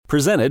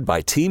Presented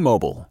by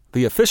T-Mobile,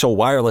 the official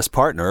wireless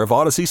partner of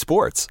Odyssey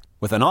Sports.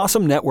 With an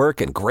awesome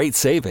network and great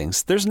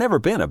savings, there's never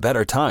been a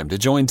better time to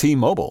join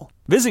T-Mobile.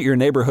 Visit your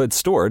neighborhood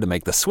store to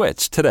make the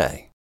switch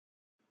today.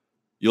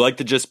 You like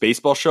the Just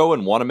Baseball show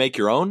and want to make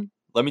your own?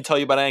 Let me tell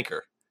you about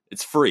Anchor.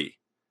 It's free.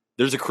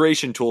 There's a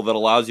creation tool that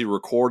allows you to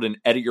record and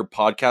edit your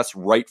podcast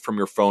right from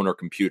your phone or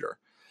computer.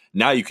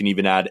 Now you can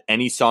even add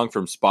any song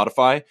from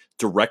Spotify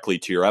directly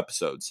to your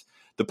episodes.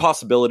 The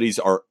possibilities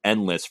are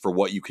endless for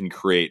what you can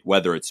create,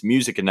 whether it's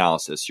music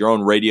analysis, your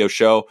own radio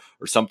show,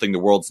 or something the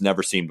world's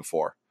never seen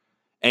before.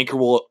 Anchor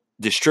will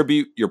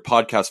distribute your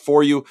podcast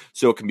for you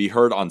so it can be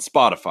heard on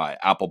Spotify,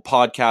 Apple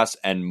Podcasts,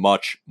 and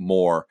much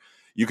more.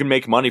 You can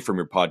make money from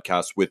your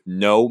podcast with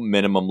no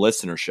minimum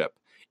listenership.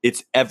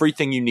 It's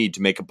everything you need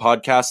to make a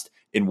podcast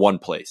in one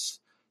place.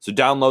 So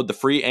download the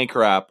free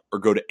Anchor app or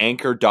go to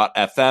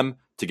anchor.fm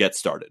to get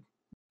started.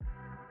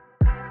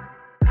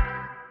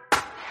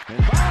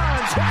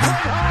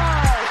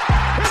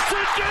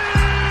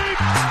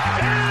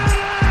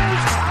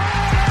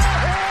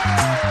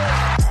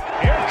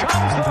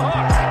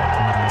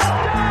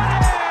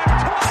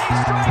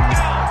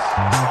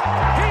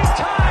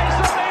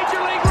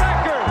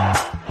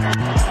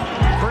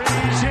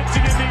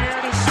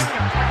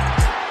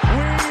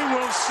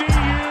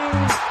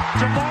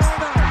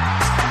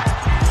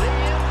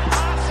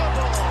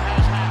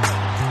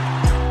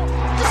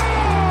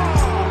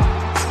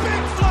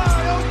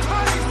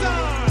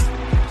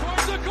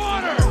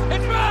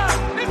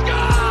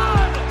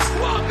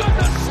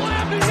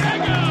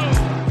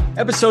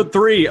 Episode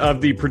 3 of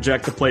the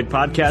Project the Plate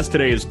podcast.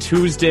 Today is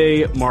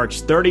Tuesday,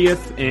 March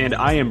 30th, and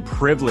I am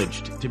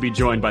privileged to be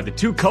joined by the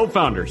two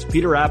co-founders.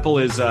 Peter Apple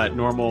is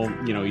normal,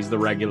 he's the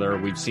regular.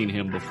 We've seen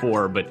him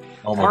before, but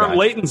Aram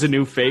Leighton's a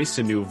new face,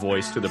 a new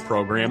voice to the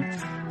program.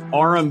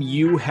 Aram,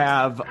 you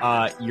have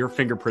your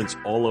fingerprints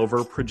all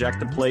over Project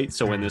the Plate,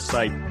 so when this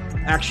site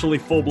actually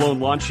full-blown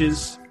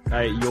launches,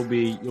 you'll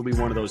be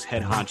one of those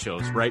head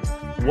honchos, right?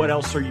 What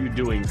else are you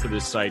doing for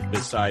this site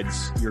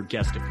besides your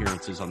guest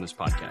appearances on this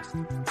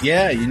podcast?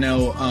 Yeah,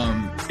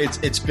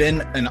 it's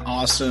been an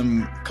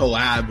awesome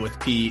collab with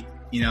Pete,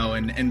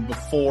 and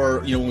before,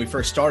 when we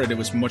first started, it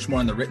was much more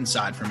on the written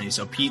side for me.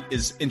 So Pete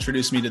has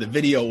introduced me to the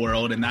video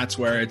world, and that's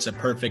where it's a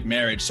perfect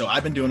marriage. So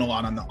I've been doing a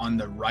lot on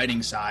the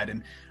writing side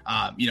and,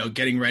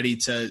 getting ready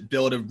to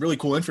build a really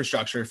cool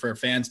infrastructure for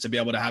fans to be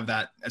able to have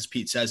that, as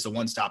Pete says, the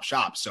one-stop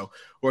shop. So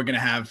we're going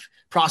to have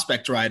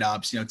prospect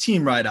write-ups,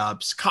 team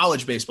write-ups,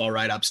 college baseball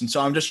write-ups. And so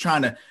I'm just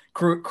trying to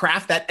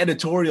craft that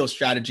editorial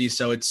strategy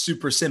so it's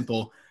super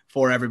simple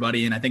for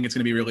everybody. And I think it's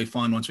going to be really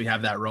fun once we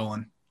have that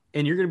rolling.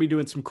 And you're going to be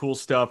doing some cool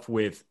stuff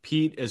with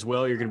Pete as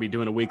well. You're going to be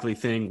doing a weekly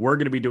thing. We're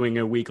going to be doing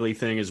a weekly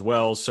thing as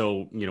well.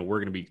 So, we're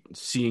going to be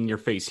seeing your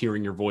face,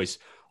 hearing your voice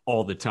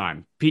all the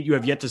time. Pete, you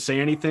have yet to say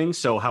anything.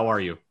 So how are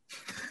you?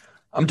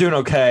 I'm doing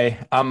okay.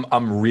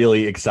 I'm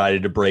really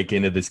excited to break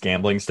into this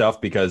gambling stuff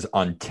because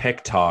on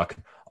TikTok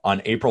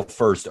on April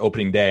 1st,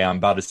 opening day, I'm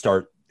about to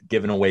start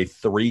giving away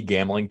 3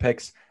 gambling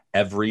picks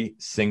every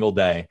single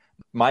day.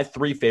 My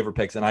 3 favorite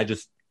picks, and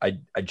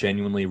I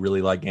genuinely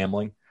really like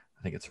gambling.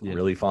 I think it's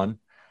really fun.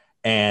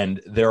 And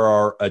there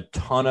are a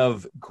ton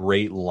of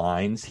great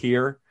lines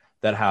here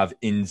that have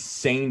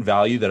insane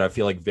value that I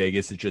feel like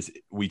Vegas is just,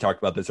 we talked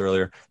about this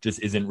earlier, just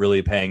isn't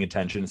really paying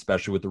attention,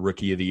 especially with the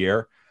rookie of the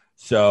year.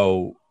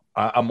 So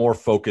I'm more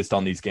focused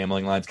on these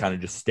gambling lines, kind of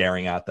just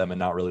staring at them and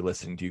not really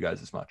listening to you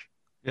guys as much.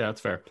 Yeah,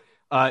 that's fair.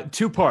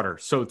 Two-parter.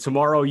 So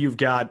tomorrow you've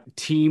got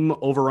team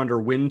over-under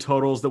win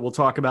totals that we'll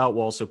talk about.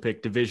 We'll also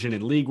pick division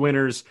and league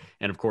winners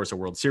and, of course, a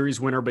World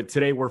Series winner. But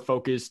today we're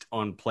focused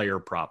on player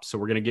props. So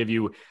we're going to give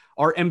you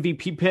our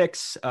MVP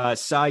picks,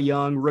 Cy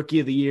Young, Rookie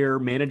of the Year,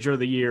 Manager of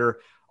the Year,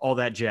 all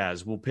that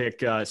jazz. We'll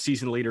pick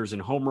season leaders in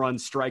home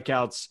runs,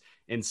 strikeouts,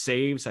 and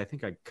saves. I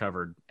think I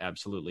covered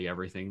absolutely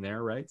everything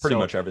there, right? Pretty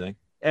much everything.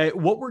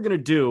 What we're going to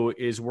do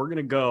is we're going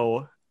to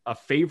go a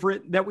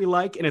favorite that we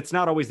like, and it's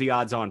not always the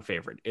odds-on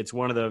favorite. It's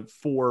one of the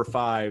 4,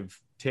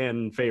 5,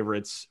 10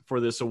 favorites for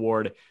this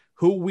award,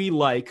 who we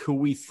like, who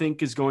we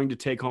think is going to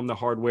take home the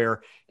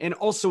hardware, and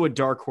also a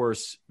dark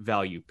horse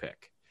value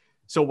pick.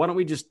 So why don't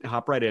we just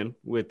hop right in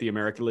with the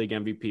American League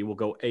MVP? We'll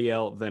go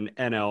AL, then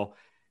NL.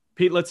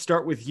 Pete, let's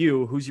start with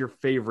you. Who's your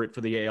favorite for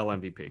the AL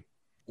MVP?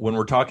 When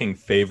we're talking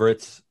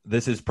favorites,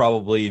 this is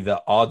probably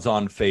the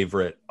odds-on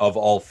favorite of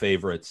all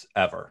favorites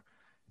ever.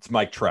 It's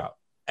Mike Trout,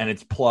 and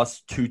it's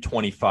plus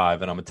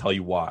 225, and I'm going to tell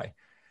you why.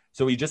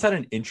 So he just had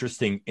an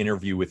interesting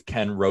interview with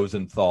Ken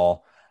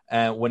Rosenthal,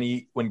 and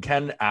when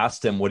Ken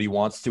asked him what he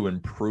wants to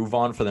improve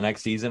on for the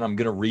next season, I'm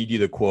going to read you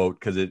the quote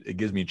because it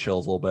gives me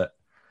chills a little bit.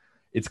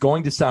 It's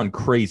going to sound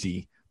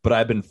crazy, but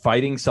I've been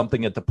fighting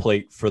something at the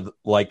plate for the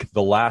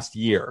last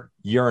year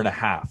and a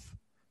half.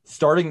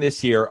 Starting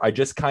this year, I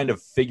just kind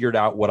of figured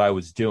out what I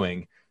was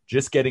doing,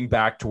 just getting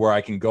back to where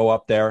I can go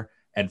up there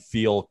and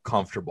feel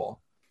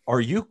comfortable.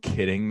 Are you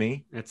kidding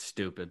me? That's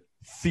stupid.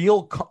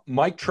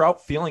 Mike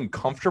Trout feeling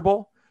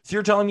comfortable? So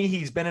you're telling me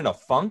he's been in a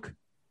funk?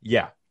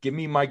 Yeah. Give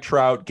me Mike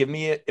Trout. Give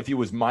me it. If he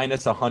was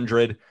minus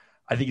 100,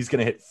 I think he's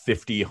going to hit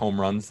 50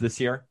 home runs this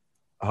year.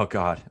 Oh,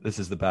 God, this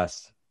is the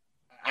best.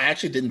 I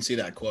actually didn't see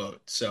that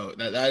quote. So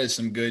that is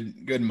some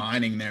good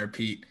mining there,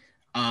 Pete.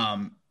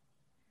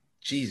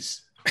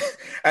 Geez.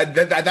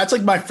 That's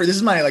like this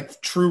is my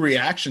like true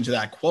reaction to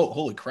that quote.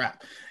 Holy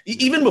crap.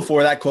 Even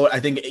before that quote, I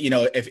think,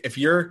 if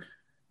you're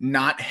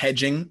not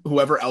hedging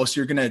whoever else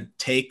you're going to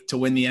take to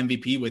win the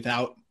MVP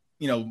without,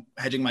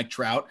 hedging Mike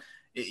Trout,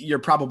 you're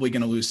probably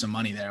going to lose some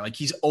money there. Like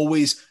he's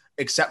always,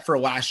 except for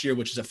last year,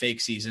 which is a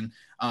fake season,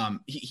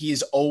 he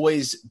has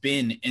always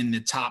been in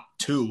the top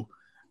 2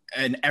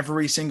 in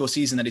every single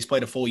season that he's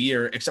played a full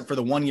year, except for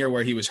the 1 year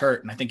where he was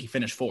hurt. And I think he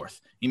finished 4th.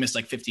 He missed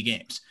like 50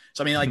 games.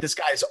 So, I mean, like this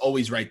guy is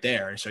always right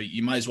there. So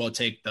you might as well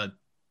take the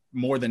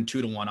more than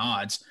 2-1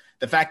 odds.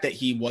 The fact that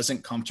he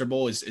wasn't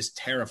comfortable is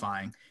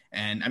terrifying.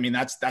 And I mean,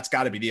 that's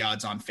got to be the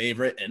odds on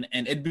favorite, and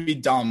it'd be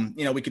dumb.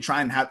 We could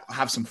try and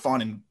have some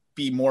fun and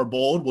be more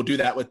bold. We'll do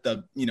that with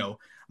the,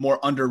 more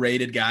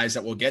underrated guys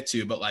that we'll get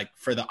to, but like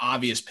for the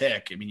obvious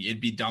pick, I mean, it'd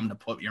be dumb to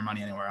put your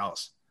money anywhere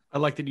else. I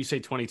like that you say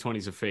 2020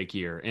 is a fake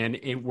year,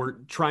 and we're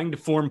trying to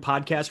form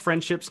podcast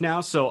friendships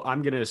now. So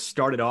I'm going to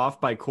start it off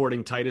by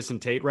courting Titus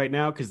and Tate right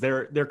now, because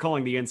they're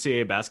calling the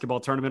NCAA basketball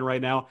tournament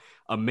right now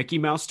a Mickey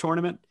Mouse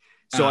tournament.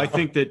 So I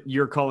think that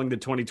you're calling the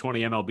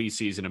 2020 MLB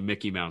season a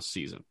Mickey Mouse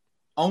season.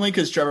 Only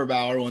because Trevor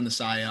Bauer won the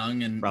Cy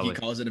Young, and Probably. He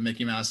calls it a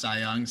Mickey Mouse Cy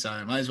Young. So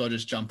I might as well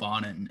just jump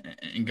on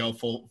and go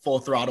full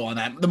throttle on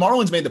that. The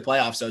Marlins made the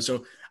playoffs, though.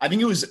 So I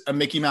think it was a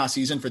Mickey Mouse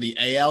season for the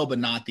AL, but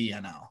not the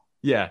NL.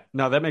 Yeah,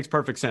 no, that makes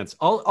perfect sense.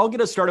 I'll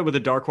get us started with the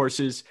dark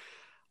horses.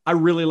 I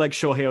really like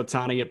Shohei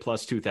Ohtani at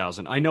plus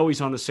 2,000. I know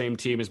he's on the same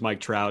team as Mike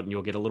Trout, and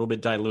you'll get a little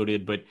bit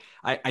diluted, but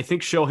I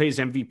think Shohei's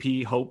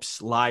MVP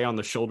hopes lie on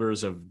the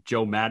shoulders of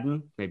Joe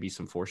Madden, maybe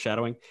some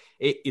foreshadowing.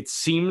 It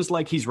seems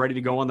like he's ready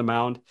to go on the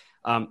mound,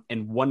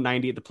 and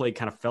 190 at the plate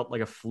kind of felt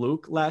like a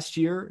fluke last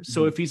year.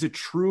 So if he's a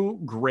true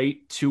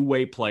great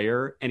two-way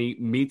player and he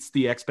meets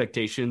the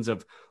expectations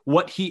of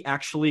what he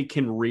actually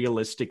can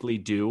realistically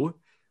do,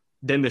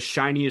 then the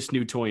shiniest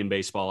new toy in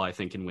baseball, I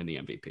think, can win the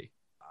MVP.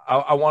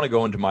 I want to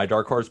go into my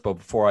dark horse, but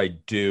before I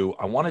do,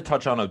 I want to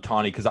touch on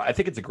Ohtani because I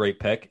think it's a great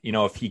pick.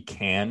 If he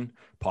can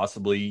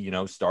possibly,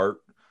 start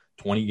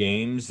 20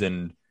 games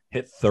and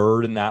hit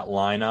third in that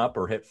lineup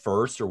or hit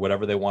first or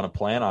whatever they want to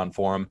plan on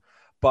for him.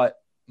 But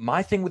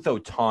my thing with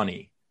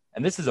Ohtani,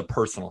 and this is a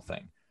personal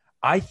thing,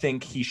 I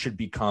think he should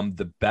become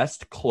the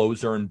best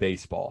closer in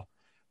baseball.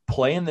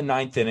 Play in the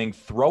 9th inning,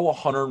 throw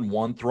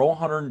 101, throw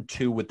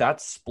 102 with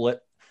that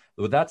split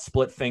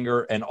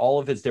finger and all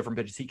of his different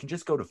pitches. He can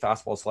just go to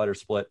fastball, slider,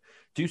 split,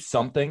 do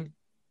something,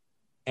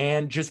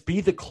 and just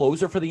be the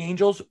closer for the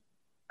Angels.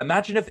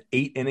 Imagine if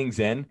 8 innings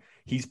in,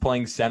 he's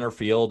playing center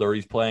field or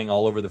he's playing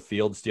all over the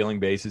field, stealing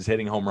bases,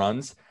 hitting home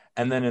runs.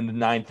 And then in the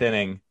 9th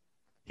inning,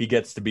 he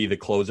gets to be the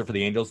closer for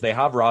the Angels. They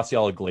have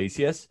Raciel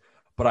Iglesias,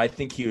 but I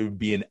think he would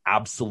be an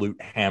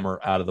absolute hammer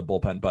out of the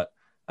bullpen. But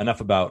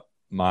enough about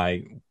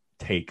my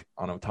take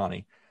on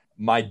Ohtani.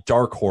 My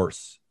dark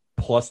horse,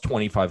 plus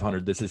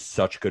 2,500. This is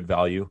such good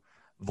value.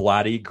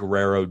 Vladdy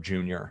Guerrero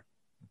Jr.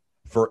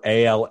 for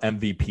AL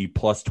MVP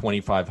plus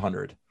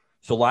 2,500.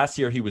 So last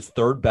year he was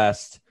 3rd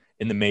best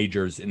in the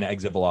majors in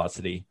exit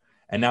velocity.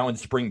 And now in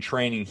spring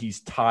training,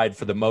 he's tied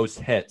for the most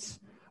hits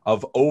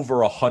of over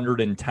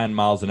 110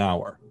 miles an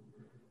hour.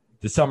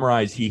 To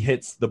summarize, he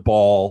hits the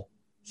ball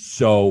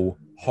so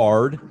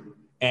hard.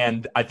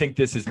 And I think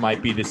this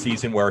might be the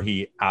season where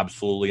he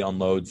absolutely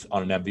unloads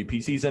on an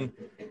MVP season.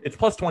 It's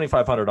plus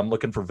 2,500. I'm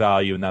looking for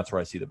value, and that's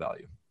where I see the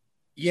value.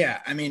 Yeah,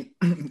 I mean,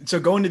 so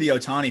going to the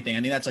Ohtani thing,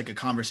 I think that's like a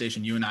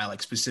conversation you and I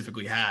like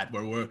specifically had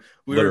where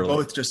we were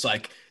both just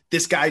like,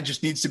 this guy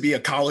just needs to be a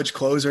college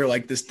closer,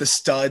 like the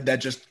stud that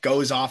just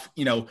goes off,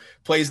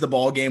 plays the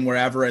ball game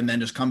wherever and then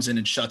just comes in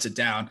and shuts it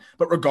down.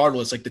 But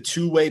regardless, like the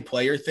two-way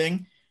player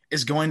thing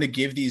is going to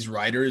give these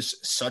writers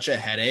such a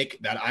headache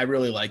that I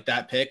really like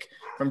that pick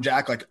from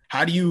Jack. Like,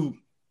 how do you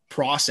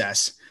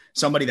process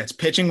somebody that's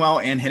pitching well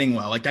and hitting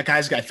well? Like that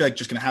guy's, I feel like,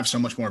 just going to have so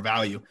much more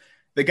value.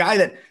 The guy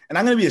that, and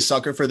I'm going to be a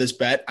sucker for this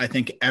bet, I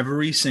think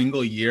every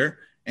single year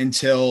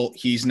until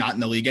he's not in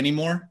the league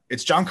anymore,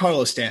 it's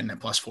Giancarlo Stanton at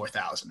plus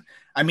 4,000.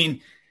 I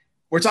mean,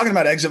 we're talking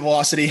about exit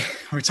velocity.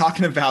 We're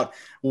talking about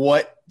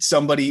what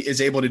somebody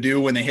is able to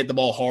do when they hit the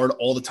ball hard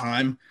all the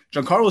time.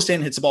 Giancarlo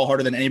Stanton hits the ball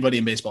harder than anybody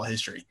in baseball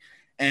history.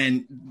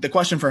 And the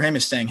question for him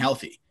is staying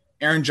healthy.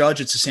 Aaron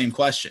Judge, it's the same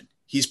question.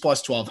 He's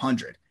plus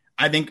 1,200.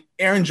 I think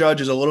Aaron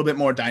Judge is a little bit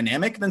more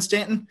dynamic than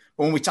Stanton.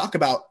 But when we talk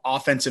about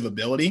offensive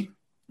ability,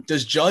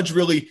 does Judge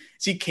really,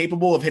 is he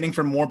capable of hitting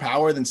for more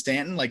power than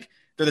Stanton? Like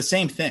they're the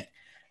same thing.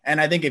 And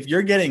I think if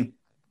you're getting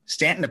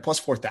Stanton at plus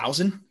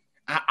 4,000,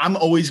 I'm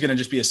always going to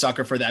just be a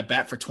sucker for that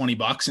bet for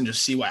 $20 and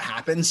just see what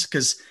happens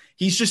because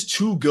he's just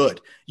too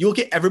good. You look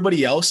at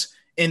everybody else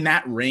in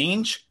that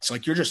range, it's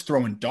like you're just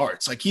throwing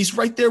darts. Like he's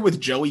right there with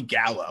Joey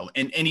Gallo,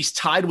 and he's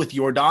tied with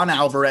Yordan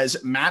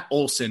Alvarez, Matt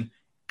Olson,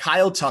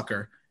 Kyle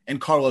Tucker,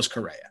 and Carlos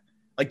Correa.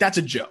 Like that's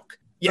a joke.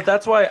 Yeah. But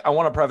that's why I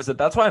want to preface it.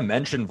 That's why I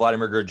mentioned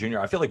Vladimir Guerrero Jr.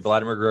 I feel like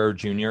Vladimir Guerrero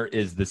Jr.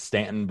 is the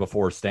Stanton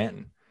before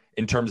Stanton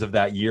in terms of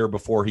that year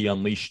before he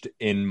unleashed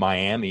in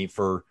Miami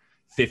for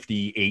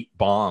 58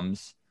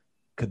 bombs.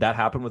 Could that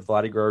happen with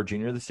Vladimir Guerrero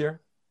Jr. this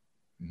year?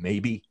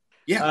 maybe.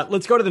 Yeah.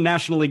 Let's go to the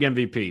National League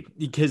MVP,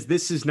 because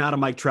this is not a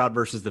Mike Trout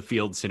versus the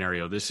field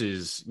scenario. This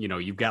is,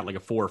 you've got like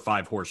a 4 or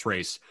 5 horse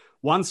race.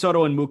 Juan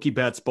Soto and Mookie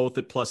Betts both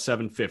at plus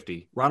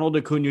 750. Ronald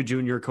Acuna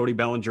Jr., Cody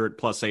Bellinger at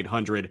plus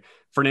 800.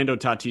 Fernando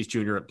Tatis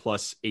Jr. at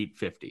plus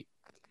 850.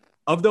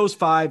 Of those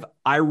 5,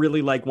 I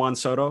really like Juan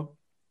Soto.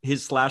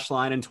 His slash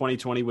line in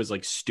 2020 was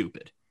like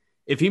stupid.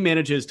 If he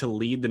manages to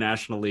lead the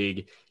National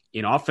League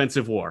in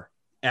offensive WAR,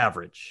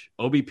 average,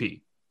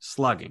 OBP,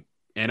 slugging,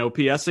 and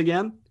OPS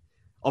again,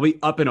 I'll be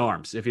up in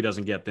arms if he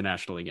doesn't get the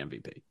National League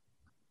MVP.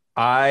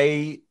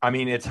 I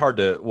mean, it's hard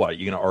to, you're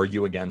going to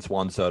argue against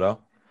Juan Soto?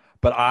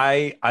 But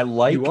I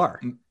like. You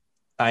are.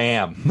 I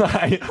am.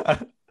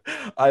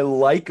 I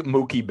like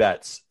Mookie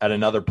Betts at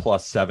another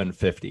plus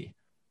 750.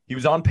 He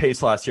was on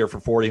pace last year for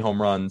 40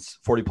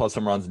 plus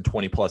home runs and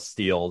 20 plus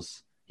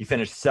steals. He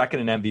finished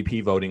second in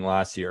MVP voting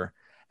last year.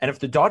 And if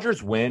the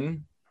Dodgers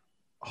win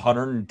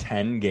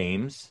 110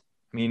 games,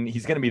 I mean,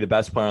 he's going to be the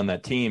best player on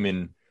that team.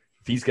 And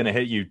if he's going to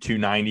hit you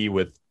 290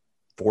 with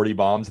 40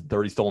 bombs and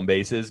 30 stolen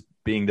bases,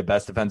 being the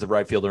best defensive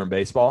right fielder in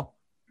baseball,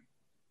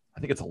 I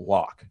think it's a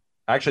lock.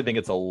 I actually think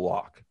it's a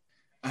lock.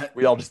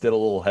 We all just did a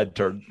little head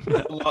turn.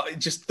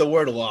 Just the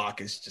word lock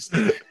is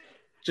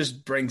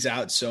just brings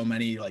out so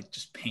many like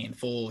just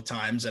painful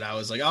times that I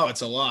was like, oh,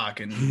 it's a lock,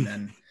 and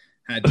then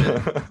had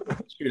to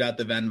shoot out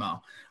the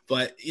Venmo.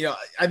 But,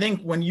 I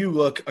think when you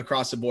look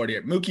across the board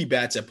here, Mookie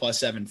Betts at plus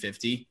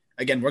 750.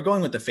 Again, we're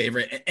going with the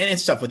favorite, and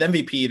it's tough with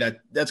MVP.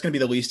 That's going to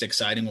be the least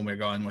exciting when we're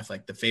going with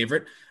like the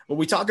favorite. But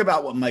we talk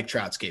about what Mike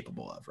Trout's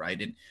capable of,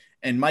 right?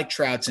 And Mike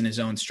Trout's in his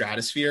own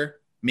stratosphere,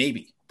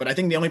 maybe. But I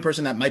think the only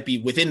person that might be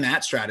within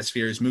that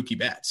stratosphere is Mookie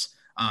Betts.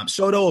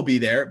 Soto will be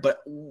there,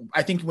 but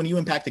I think when you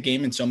impact the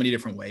game in so many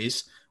different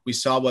ways, we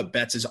saw what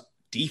Betts'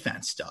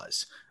 defense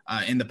does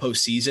in the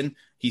postseason.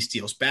 He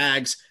steals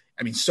bags.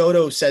 I mean,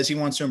 Soto says he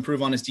wants to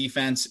improve on his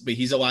defense, but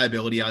he's a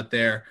liability out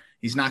there.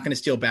 He's not going to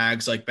steal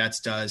bags like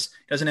Betts does.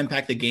 Doesn't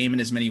impact the game in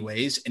as many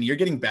ways. And you're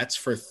getting Betts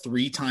for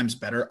 3 times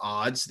better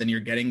odds than you're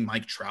getting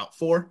Mike Trout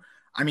for.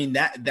 I mean,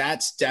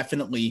 that's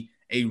definitely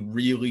a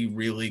really,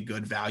 really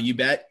good value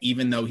bet,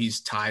 even though he's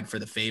tied for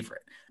the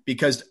favorite,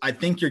 because I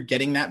think you're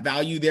getting that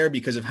value there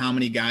because of how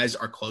many guys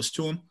are close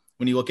to him.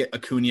 When you look at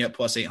Acuna at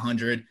plus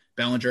 800,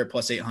 Bellinger at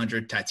plus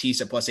 800,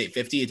 Tatis at plus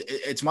 850,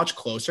 it's much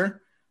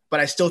closer, but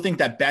I still think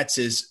that Betts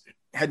is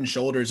head and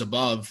shoulders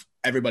above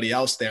everybody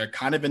else there,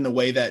 kind of in the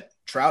way that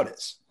Trout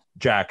is.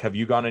 Jack, have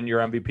you gone in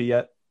your MVP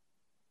yet?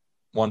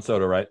 Juan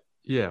Soto, right?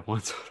 Yeah,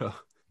 Juan Soto.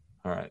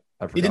 All right.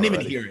 He didn't even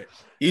hear it.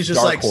 He's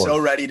just Dark horse. so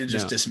ready to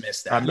just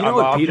dismiss that. I'm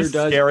Peter just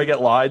does? staring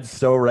at lines,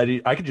 so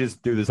ready. I could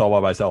just do this all by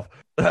myself.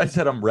 I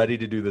said I'm ready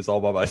to do this all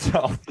by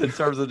myself in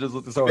terms of just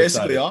so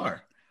basically excited.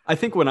 are. I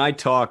think when I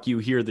talk, you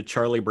hear the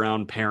Charlie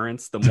Brown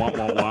parents, the wah,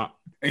 wah, wah.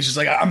 He's just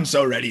like, I'm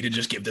so ready to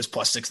just give this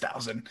plus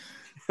 6,000.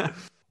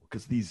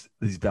 Because these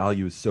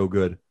value is so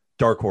good.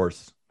 Dark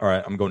horse. All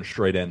right, I'm going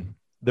straight in.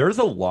 There's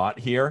a lot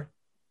here.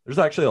 There's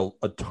actually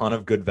a ton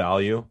of good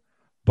value,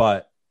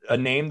 but a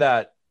name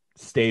that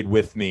stayed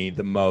with me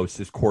the most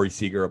is Corey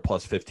Seager at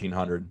plus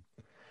 1,500.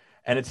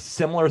 And it's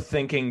similar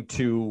thinking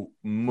to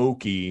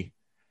Mookie,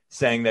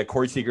 saying that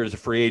Corey Seager is a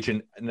free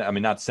agent. I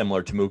mean, not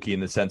similar to Mookie in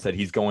the sense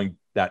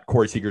that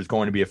Corey Seager is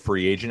going to be a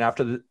free agent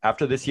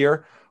after this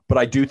year. But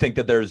I do think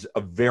that there's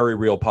a very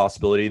real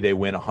possibility they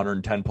win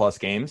 110 plus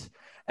games.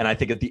 And I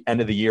think at the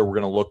end of the year, we're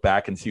going to look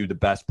back and see who the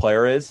best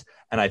player is.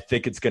 And I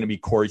think it's going to be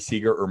Corey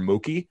Seager or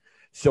Mookie.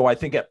 So I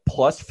think at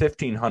plus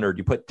 1,500,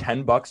 you put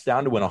 $10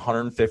 down to win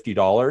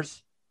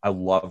 $150. I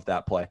love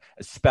that play,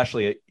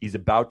 especially he's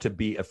about to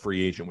be a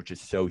free agent, which is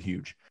so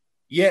huge.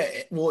 Yeah,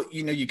 well,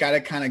 you got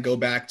to kind of go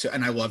back to,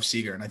 and I love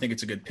Seager, and I think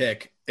it's a good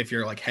pick if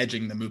you're like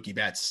hedging the Mookie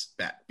Betts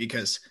bet,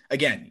 because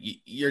again,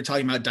 you're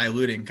talking about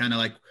diluting, kind of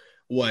like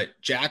what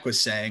Jack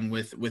was saying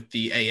with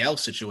the AL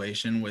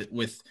situation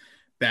with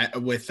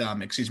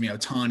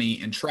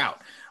Ohtani and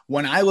Trout.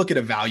 When I look at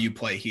a value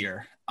play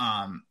here,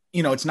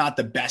 it's not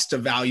the best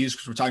of values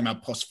because we're talking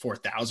about plus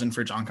 4,000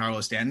 for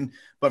Giancarlo Stanton,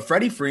 but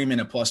Freddie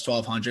Freeman at plus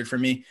 1,200 for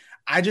me.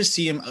 I just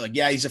see him like,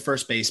 yeah, he's a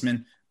first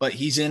baseman, but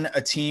he's in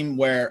a team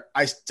where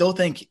I still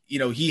think,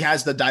 he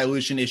has the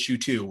dilution issue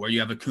too, where you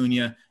have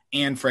Acuna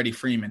and Freddie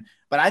Freeman.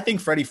 But I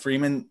think Freddie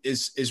Freeman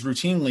is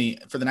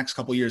routinely for the next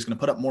couple of years going to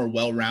put up more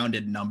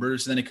well-rounded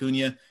numbers than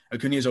Acuna.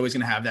 Acuna is always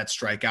going to have that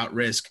strikeout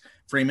risk.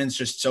 Freeman's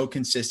just so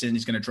consistent.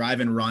 He's going to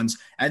drive in runs.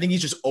 And I think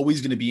he's just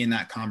always going to be in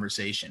that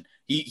conversation.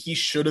 He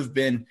should have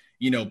been,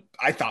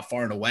 I thought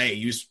far and away,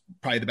 he was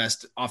probably the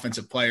best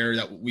offensive player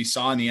that we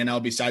saw in the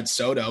NL besides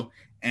Soto.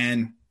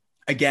 And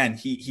again,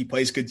 he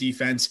plays good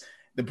defense.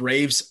 The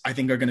Braves, I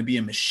think, are going to be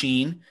a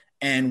machine.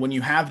 And when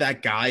you have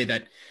that guy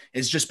that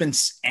has just been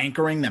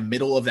anchoring the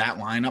middle of that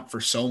lineup for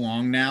so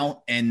long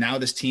now, and now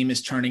this team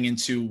is turning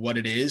into what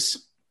it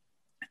is,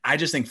 I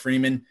just think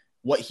Freeman,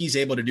 what he's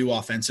able to do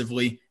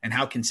offensively and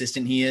how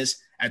consistent he is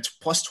at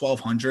plus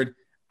 1,200,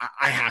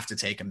 I have to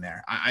take him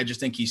there. I just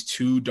think he's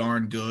too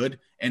darn good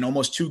and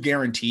almost too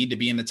guaranteed to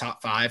be in the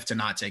top 5 to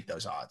not take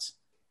those odds.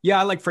 Yeah,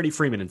 I like Freddie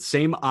Freeman, and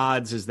same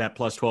odds as that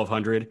plus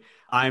 1200.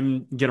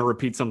 I'm going to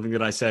repeat something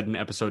that I said in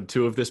episode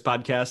 2 of this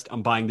podcast.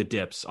 I'm buying the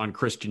dips on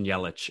Christian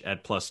Yelich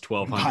at plus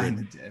Buying 1200.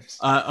 the dips.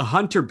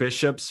 Hunter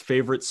Bishop's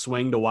favorite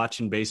swing to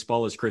watch in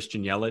baseball is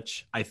Christian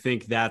Yelich. I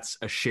think that's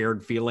a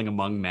shared feeling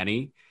among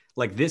many.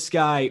 Like, this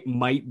guy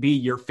might be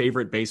your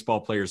favorite baseball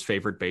player's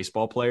favorite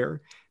baseball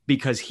player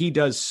because he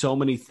does so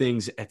many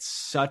things at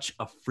such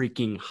a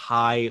freaking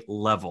high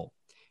level.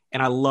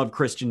 And I love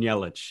Christian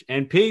Yelich.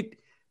 And Pete,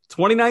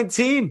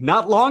 2019,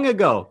 not long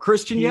ago,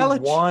 Christian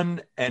Yelich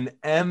won an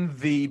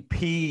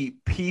MVP.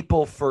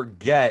 People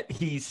forget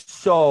he's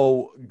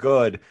so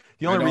good.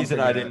 The only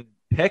reason I didn't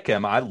pick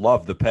him, I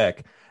love the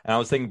pick. And I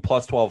was thinking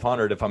plus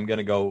 1200 if I'm going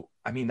to go.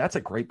 I mean, that's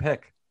a great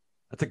pick.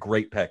 That's a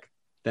great pick.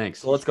 Thanks.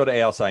 So let's go to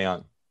AL Cy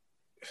Young.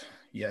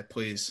 Yeah,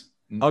 please.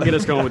 I'll get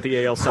us going with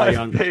the AL Cy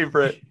Young.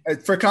 Favorite.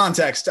 For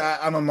context,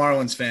 I'm a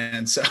Marlins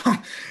fan. So,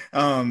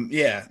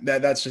 yeah,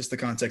 that's just the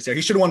context there.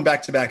 He should have won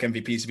back-to-back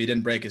MVPs if he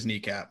didn't break his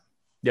kneecap.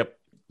 Yep.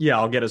 Yeah,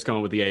 I'll get us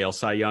going with the AL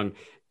Cy Young.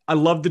 I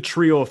love the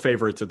trio of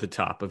favorites at the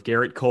top of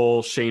Garrett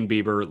Cole, Shane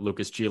Bieber,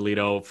 Lucas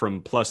Giolito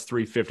from plus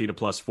 350 to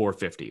plus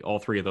 450, all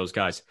three of those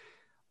guys.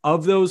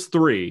 Of those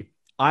three,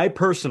 I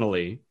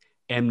personally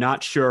am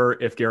not sure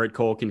if Garrett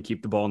Cole can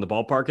keep the ball in the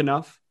ballpark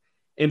enough.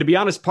 And to be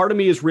honest, part of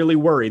me is really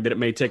worried that it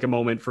may take a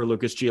moment for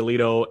Lucas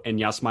Giolito and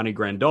Yasmani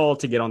Grandal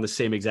to get on the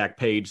same exact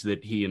page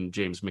that he and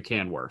James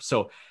McCann were.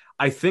 So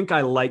I think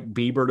I like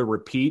Bieber to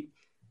repeat,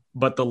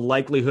 but the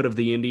likelihood of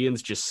the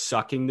Indians just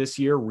sucking this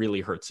year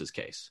really hurts his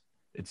case.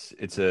 It's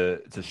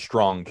a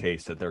strong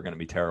case that they're going to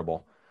be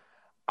terrible.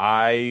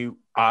 I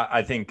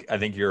think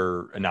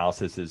your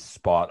analysis is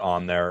spot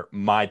on there.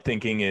 My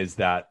thinking is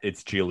that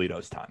it's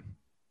Giolito's time.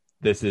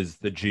 This is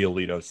the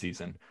Giolito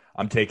season.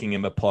 I'm taking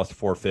him at plus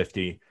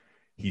 450.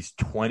 He's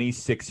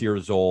 26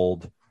 years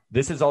old.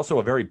 This is also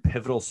a very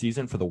pivotal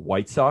season for the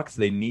White Sox.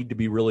 They need to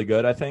be really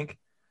good, I think.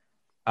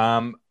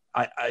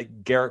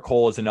 Garrett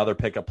Cole is another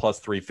pick at plus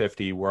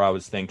 350 where I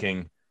was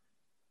thinking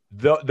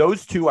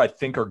those two I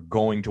think are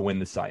going to win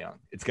the Cy Young.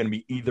 It's going to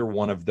be either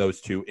one of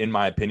those two, in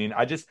my opinion.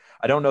 I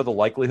don't know the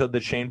likelihood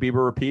that Shane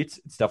Bieber repeats.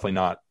 It's definitely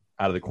not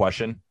out of the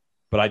question,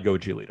 but I'd go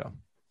with Giolito.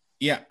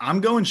 Yeah,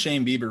 I'm going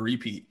Shane Bieber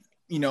repeat.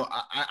 You know,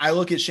 I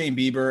look at Shane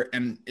Bieber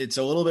and it's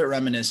a little bit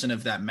reminiscent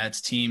of that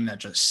Mets team that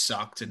just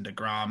sucked and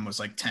DeGrom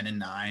was like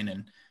 10-9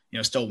 and, you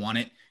know, still won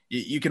it.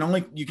 You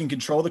can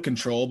control the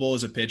controllable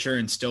as a pitcher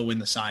and still win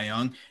the Cy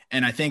Young.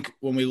 And I think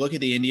when we look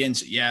at the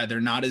Indians, yeah,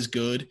 they're not as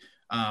good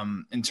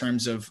in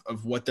terms of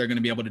what they're going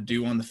to be able to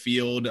do on the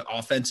field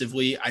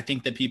offensively. I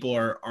think that people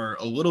are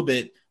a little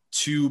bit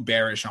too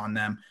bearish on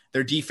them.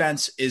 Their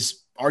defense is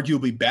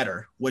arguably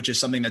better, which is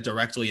something that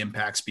directly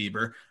impacts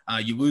Bieber.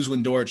 You lose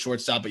Lindor at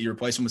shortstop, but you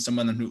replace him with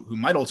someone who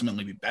might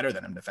ultimately be better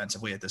than him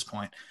defensively at this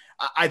point.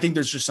 I think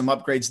there's just some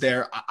upgrades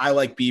there. I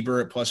like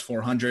Bieber at plus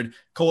 400,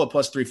 Cole at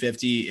plus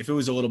 350. If it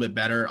was a little bit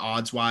better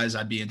odds wise,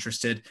 I'd be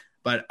interested,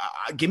 but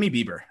give me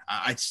Bieber.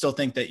 I still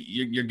think that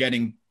you're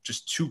getting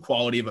just too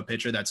quality of a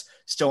pitcher that's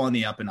still on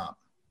the up and up.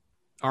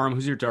 Aram,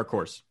 who's your dark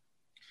horse?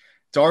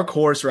 Dark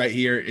horse right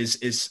here is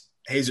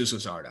Jesus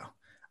Luzardo.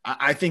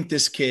 I think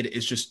this kid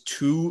is just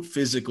too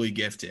physically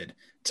gifted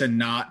to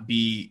not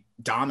be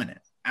dominant,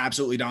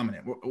 absolutely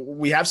dominant.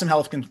 We have some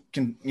health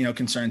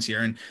concerns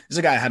here, and this is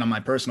a guy I had on my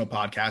personal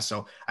podcast,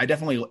 so I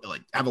definitely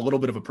have a little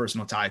bit of a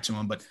personal tie to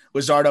him. But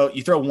Luzardo,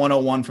 you throw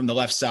 101 from the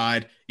left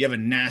side, you have a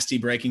nasty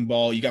breaking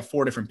ball, you got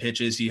 4 different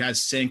pitches, he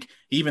has sink,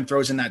 he even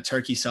throws in that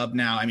turkey sub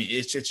now. I mean,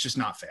 it's just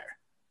not fair.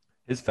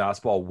 His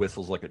fastball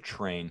whistles like a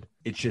train.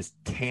 It's just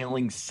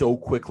tailing so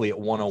quickly at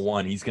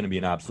 101. He's going to be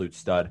an absolute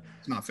stud.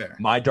 It's not fair.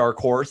 My dark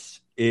horse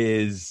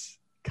is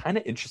kind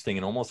of interesting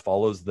and almost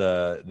follows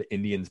the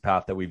Indians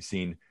path that we've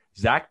seen.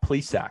 Zach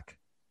Plesac,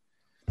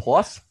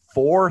 plus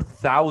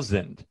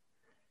 4,000.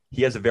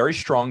 He has a very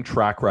strong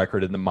track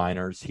record in the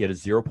minors. He had a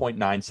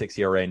 0.96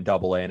 ERA in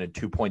AA and a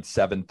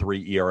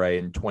 2.73 ERA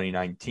in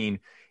 2019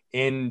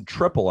 in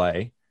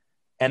AAA.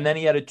 And then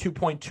he had a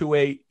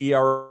 2.28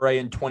 ERA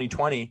in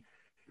 2020.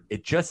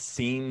 It just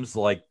seems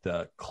like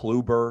the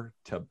Kluber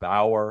to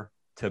Bauer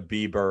to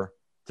Bieber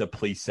to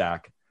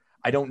Plesac.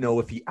 I don't know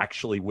if he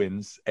actually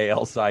wins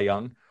AL Cy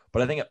Young,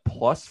 but I think at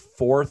plus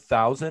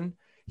 4,000,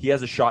 he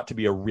has a shot to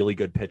be a really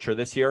good pitcher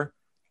this year,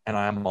 and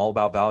I'm all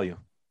about value.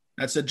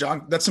 That's some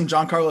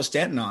Giancarlo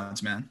Stanton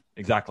odds, man.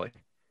 Exactly.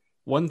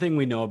 One thing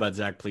we know about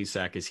Zach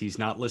Plesac is he's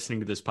not listening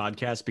to this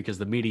podcast because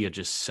the media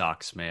just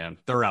sucks, man.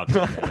 They're out to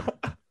get him.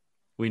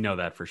 We know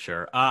that for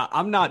sure.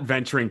 I'm not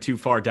venturing too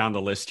far down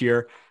the list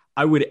here.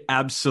 I would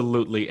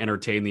absolutely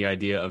entertain the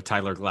idea of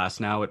Tyler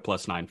Glasnow at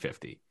plus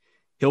 950.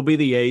 He'll be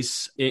the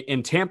ace,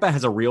 and Tampa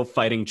has a real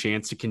fighting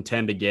chance to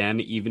contend again,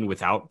 even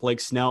without Blake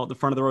Snell at the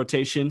front of the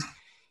rotation.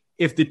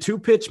 If the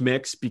 2-pitch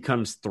mix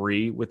becomes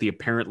 3 with the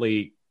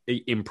apparently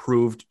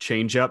improved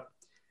changeup,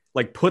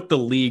 like put the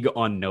league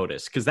on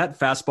notice, because that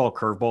fastball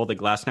curveball that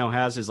Glasnow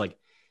has is like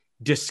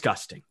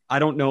disgusting. I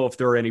don't know if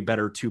there are any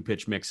better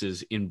 2-pitch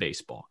mixes in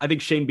baseball. I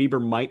think Shane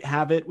Bieber might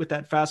have it with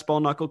that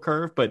fastball knuckle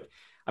curve, but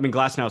I mean,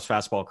 Glasnow's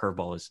fastball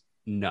curveball is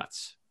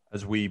nuts.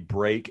 As we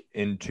break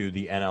into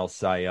the NL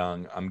Cy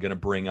Young, I'm going to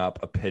bring up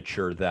a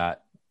pitcher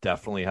that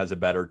definitely has a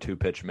better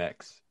two-pitch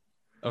mix.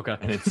 Okay.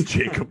 And it's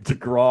Jacob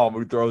deGrom,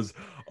 who throws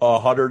a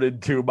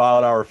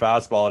 102-mile-an-hour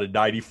fastball and a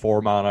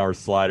 94-mile-an-hour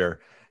slider.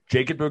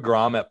 Jacob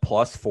deGrom at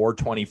plus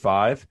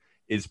 425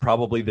 is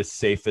probably the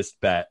safest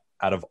bet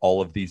out of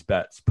all of these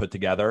bets put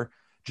together,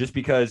 just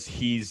because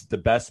he's the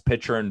best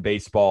pitcher in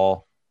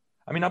baseball.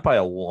 I mean, not by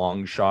a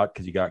long shot,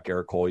 because you got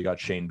Garrett Cole, you got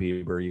Shane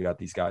Bieber, you got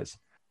these guys.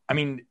 I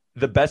mean,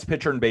 the best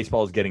pitcher in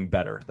baseball is getting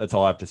better. That's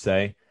all I have to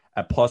say.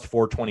 At plus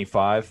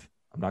 425,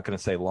 I'm not going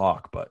to say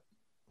lock, but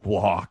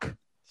lock.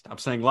 Stop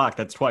saying lock.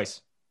 That's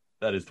twice.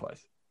 That is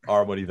twice.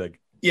 Aram, what do you think?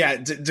 Yeah,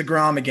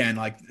 DeGrom again.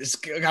 Like, it's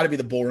got to be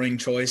the boring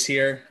choice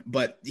here,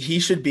 but he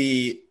should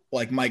be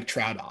like Mike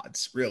Trout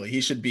odds. Really,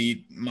 he should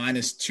be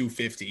minus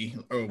 250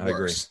 or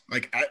worse.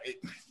 Like,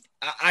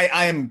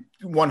 I am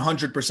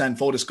 100%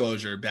 full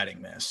disclosure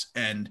betting this,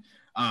 and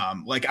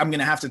like I'm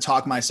gonna have to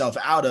talk myself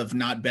out of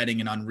not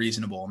betting an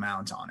unreasonable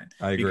amount on it.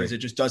 I agree, because it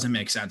just doesn't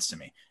make sense to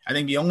me. I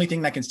think the only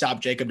thing that can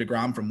stop Jacob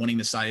deGrom from winning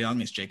the Cy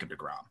Young is Jacob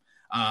deGrom.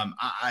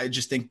 I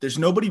just think there's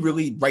nobody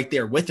really right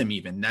there with him,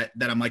 even that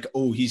I'm like,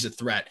 oh, he's a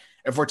threat.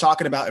 If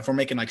we're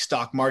making like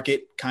stock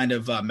market kind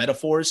of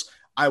metaphors,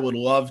 I would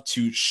love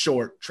to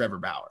short Trevor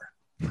Bauer.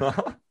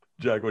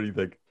 Jack, what do you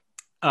think?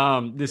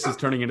 This is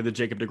turning into the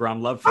Jacob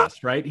deGrom love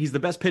fest, right? He's the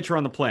best pitcher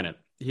on the planet.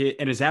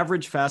 And his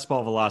average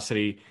fastball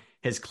velocity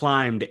has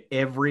climbed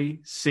every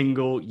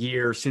single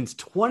year since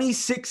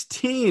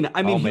 2016.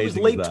 I mean, he was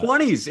late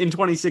 20s in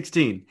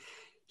 2016.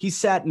 He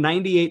sat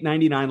 98,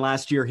 99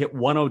 last year, hit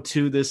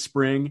 102 this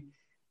spring.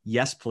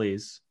 Yes,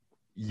 please.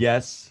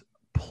 Yes,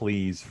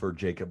 please for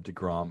Jacob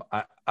deGrom.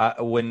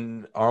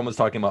 When Aram was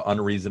talking about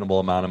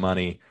unreasonable amount of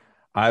money,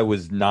 I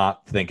was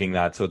not thinking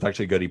that. So it's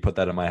actually good he put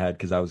that in my head,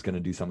 because I was going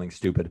to do something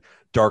stupid.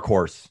 Dark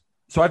horse.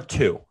 So I have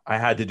two. I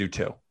had to do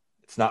two.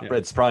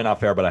 It's probably not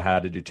fair, but I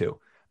had to do two.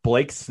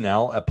 Blake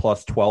Snell at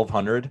plus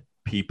 1,200.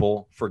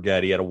 People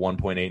forget he had a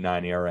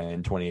 1.89 ERA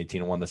in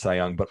 2018 and won the Cy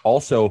Young, but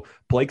also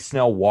Blake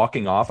Snell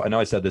walking off. I know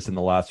I said this in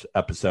the last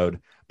episode.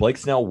 Blake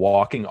Snell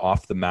walking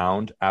off the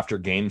mound after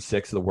Game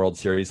 6 of the World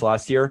Series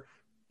last year,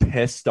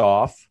 pissed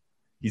off.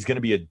 He's going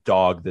to be a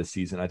dog this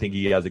season. I think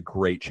he has a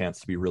great chance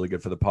to be really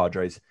good for the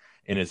Padres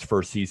in his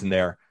first season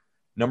there.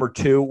 Number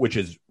two, which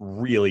is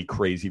really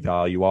crazy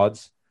value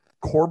odds,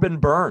 Corbin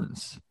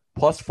Burns,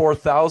 plus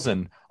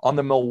 4,000 on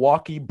the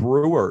Milwaukee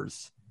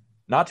Brewers.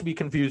 Not to be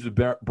confused with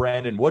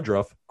Brandon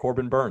Woodruff,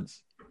 Corbin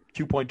Burns.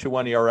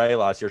 2.21 ERA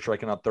last year,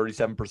 striking out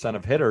 37%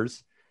 of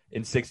hitters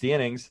in 60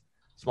 innings.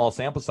 Small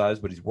sample size,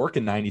 but he's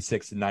working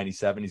 96 and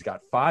 97. He's got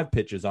 5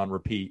 pitches on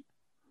repeat.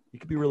 He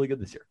could be really good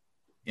this year.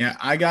 Yeah,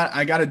 I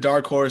got a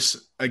dark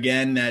horse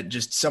again, that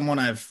just someone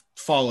I've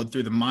followed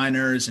through the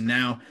minors, and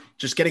now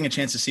just getting a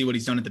chance to see what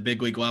he's done at the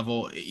big league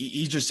level.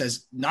 He just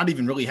has not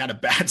even really had a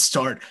bad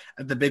start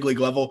at the big league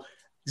level.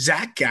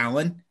 Zach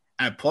Gallen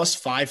at plus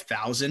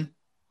 5,000.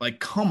 Like,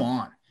 come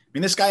on. I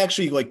mean, this guy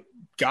actually like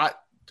got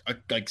a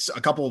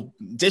couple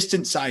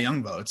distant Cy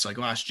Young votes like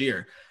last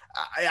year.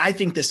 I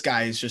think this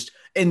guy is just,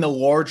 in the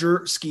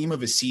larger scheme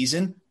of a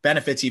season,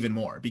 benefits even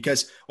more,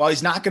 because while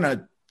he's not going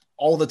to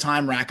all the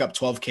time rack up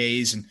 12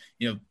 Ks and,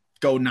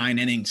 go 9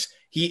 innings,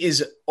 he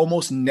is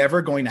almost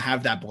never going to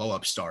have that blow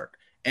up start.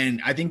 And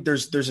I think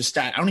there's a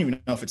stat, I don't even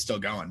know if it's still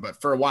going,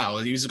 but for a while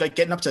he was like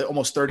getting up to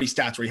almost 30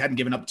 stats where he hadn't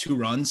given up 2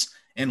 runs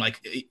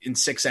in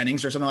 6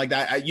 innings or something like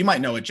that. You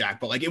might know it, Jack,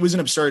 but like, it was an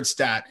absurd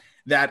stat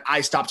that I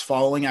stopped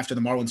following after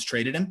the Marlins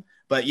traded him.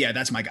 But yeah,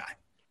 that's my guy.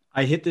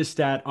 I hit this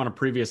stat on a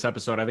previous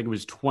episode. I think it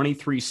was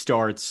 23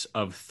 starts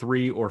of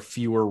 3 or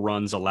fewer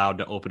runs allowed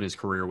to open his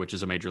career, which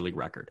is a major league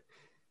record.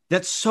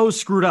 That's so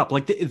screwed up.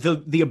 Like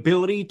the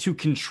ability to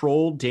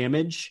control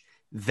damage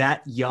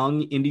that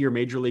young into your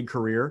major league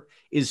career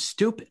is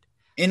stupid.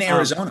 In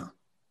Arizona.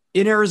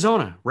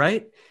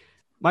 Right?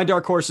 My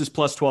dark horse is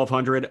plus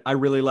 1,200. I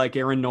really like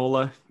Aaron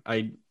Nola.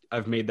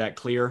 I've made that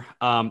clear.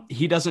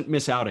 He doesn't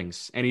miss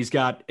outings, and he's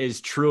got as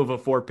true of a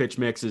 4-pitch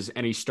mix as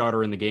any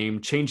starter in the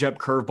game. Changeup,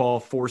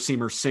 curveball,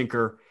 4-seamer,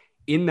 sinker.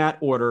 In that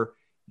order,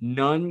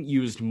 none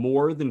used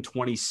more than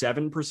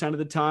 27% of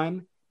the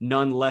time,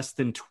 none less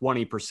than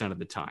 20% of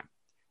the time.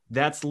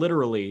 That's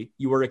literally,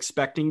 you are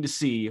expecting to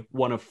see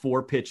one of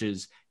 4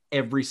 pitches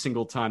every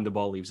single time the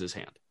ball leaves his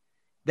hand.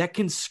 That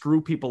can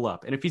screw people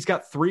up. And if he's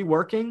got 3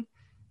 working,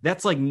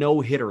 that's like no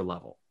hitter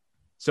level.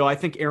 So I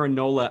think Aaron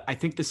Nola, I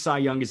think the Cy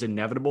Young is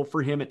inevitable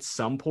for him at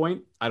some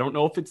point. I don't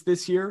know if it's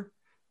this year,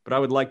 but I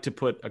would like to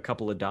put a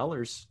couple of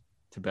dollars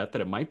to bet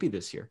that it might be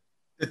this year.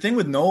 The thing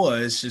with Nola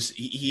is just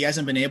he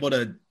hasn't been able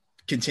to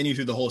continue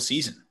through the whole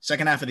season.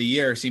 Second half of the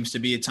year seems to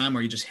be a time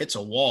where he just hits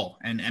a wall.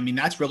 And I mean,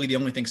 that's really the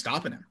only thing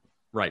stopping him.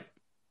 Right.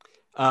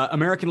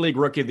 American League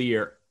Rookie of the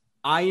Year.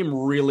 I am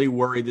really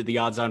worried that the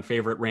odds-on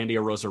favorite, Randy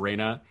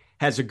Arozarena,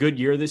 has a good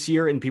year this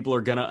year, and people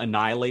are going to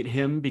annihilate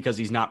him because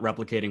he's not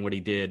replicating what he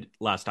did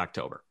last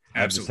October.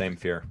 I have the same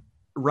fear.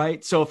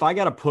 Right? So if I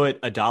got to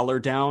put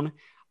 $1 down,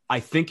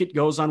 I think it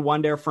goes on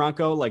Wander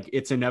Franco. Like,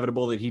 it's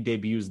inevitable that he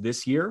debuts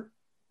this year,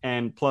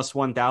 and plus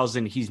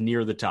 1,000, he's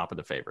near the top of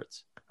the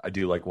favorites. I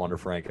do like Wander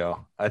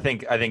Franco. I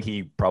think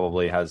he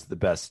probably has the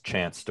best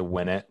chance to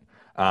win it.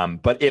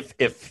 But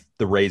if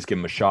the Rays give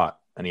him a shot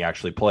and he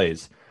actually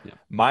plays,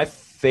 my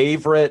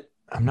favorite,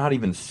 I'm not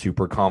even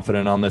super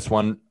confident on this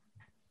one,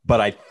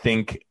 but I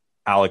think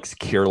Alex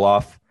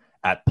Kirilloff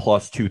at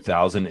plus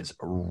 2,000 is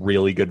a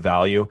really good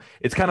value.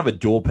 It's kind of a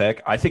dual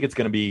pick. I think it's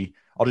going to be,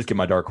 I'll just get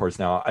my dark horse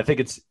now. I think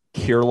it's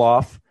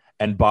Kirilloff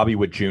and Bobby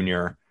Witt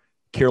Jr.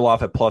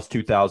 Kirilloff at plus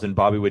 2,000,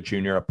 Bobby Witt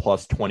Jr. at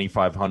plus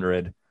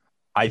 2,500.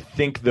 I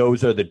think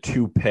those are the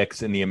two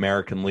picks in the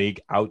American League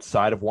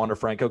outside of Wander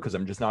Franco, because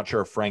I'm just not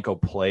sure if Franco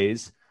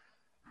plays.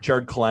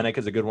 Jared Kelenic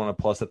is a good one at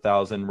plus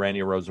 1,000, Randy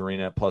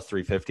Rosarina at plus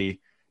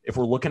 350. If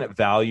we're looking at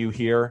value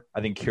here,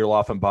 I think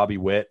Kirilloff and Bobby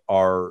Witt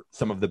are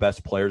some of the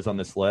best players on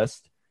this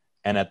list.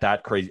 And at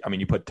that crazy, I mean,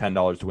 you put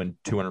 $10 to win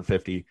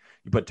 250,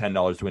 you put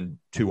 $10 to win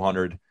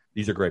 200.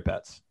 These are great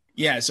bets.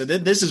 Yeah, so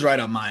this is right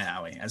up my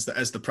alley as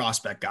the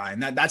prospect guy,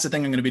 and that's the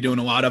thing I'm going to be doing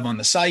a lot of on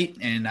the site.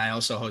 And I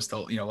also host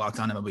Locked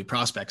On MLB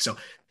Prospects. So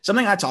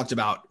something I talked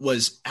about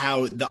was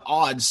how the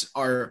odds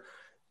are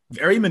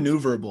very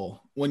maneuverable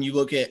when you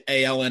look at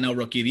AL/NL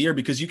Rookie of the Year,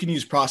 because you can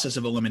use process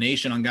of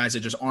elimination on guys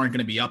that just aren't going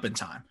to be up in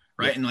time,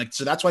 right? Yeah. And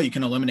so that's why you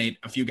can eliminate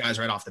a few guys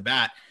right off the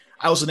bat.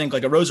 I also think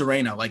like a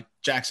Rosarena, like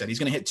Jack said, he's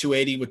going to hit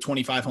 280 with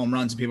 25 home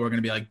runs, and people are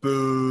going to be like,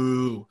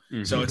 boo.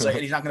 Mm-hmm. So it's like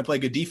he's not going to play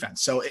good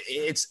defense. So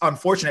it's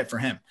unfortunate for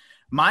him.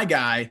 My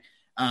guy,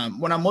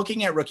 when I'm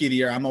looking at Rookie of the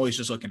Year, I'm always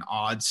just looking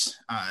odds,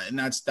 and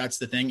that's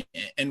the thing.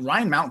 And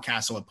Ryan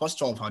Mountcastle at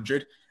plus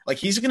 1,200, like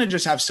he's going to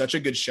just have such a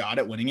good shot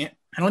at winning it.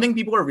 I don't think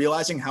people are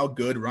realizing how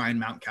good Ryan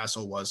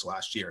Mountcastle was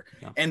last year.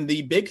 Yeah. And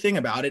the big thing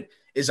about it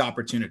is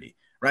opportunity.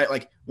 Right?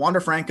 Like Wander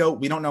Franco,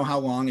 we don't know how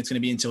long it's going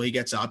to be until he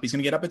gets up. He's going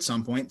to get up at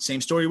some point.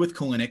 Same story with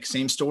Kelenic.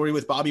 Same story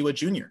with Bobby Witt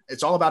Jr.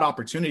 It's all about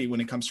opportunity when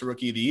it comes to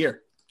Rookie of the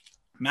Year.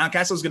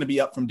 Mountcastle is going to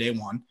be up from day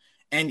one,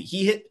 and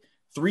he hit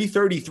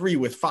 333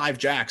 with 5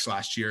 jacks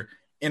last year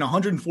in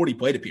 140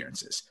 plate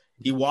appearances.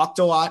 He walked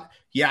a lot.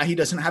 Yeah, he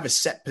doesn't have a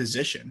set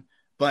position,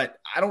 but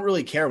I don't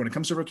really care when it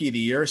comes to Rookie of the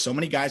Year. So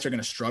many guys are going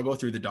to struggle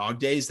through the dog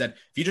days that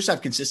if you just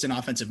have consistent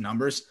offensive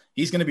numbers,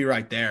 he's going to be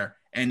right there.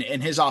 And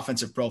his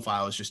offensive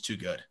profile is just too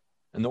good.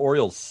 And the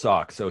Orioles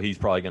suck, so he's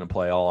probably going to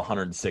play all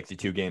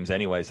 162 games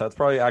anyway. So that's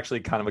probably actually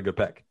kind of a good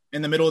pick.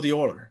 In the middle of the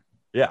order.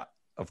 Yeah,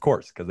 of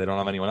course, because they don't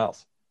have anyone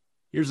else.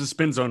 Here's a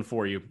spin zone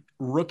for you.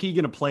 Rookie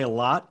going to play a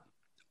lot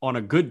on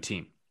a good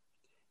team.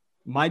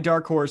 My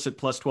dark horse at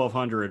plus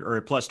 1,200 or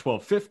at plus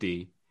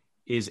 1,250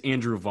 is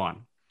Andrew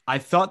Vaughn. I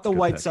thought the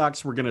White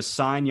Sox were going to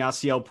sign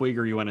Yasiel Puig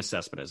or Yoenis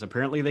Cespedes.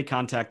 Apparently, they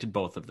contacted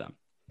both of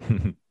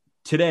them.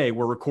 Today,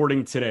 we're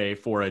recording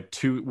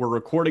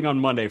on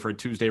Monday for a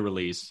Tuesday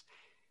release.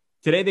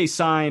 Today, they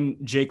signed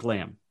Jake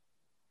Lamb,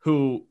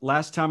 who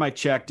last time I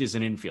checked is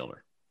an infielder.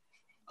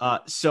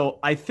 So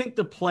I think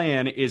the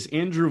plan is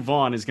Andrew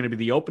Vaughn is going to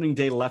be the opening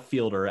day left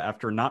fielder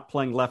after not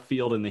playing left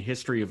field in the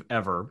history of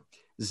ever.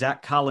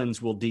 Zach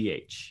Collins will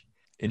DH.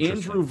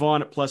 Andrew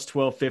Vaughn at plus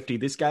 1,250.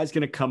 This guy's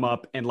going to come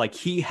up and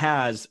he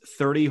has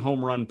 30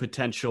 home run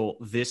potential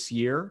this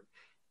year.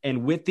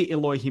 And with the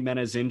Eloy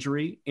Jimenez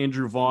injury,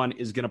 Andrew Vaughn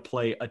is going to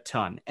play a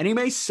ton. And he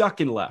may suck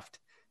in left.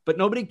 But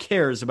nobody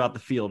cares about the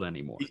field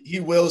anymore. He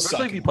will suck.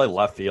 Especially if you play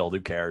left field, who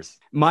cares?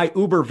 My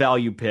Uber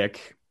value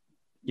pick,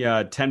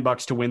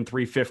 $10 to win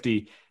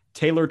 350.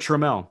 Taylor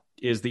Trammell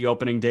is the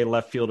opening day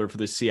left fielder for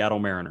the Seattle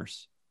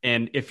Mariners.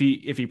 And if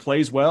he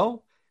plays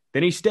well,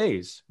 then he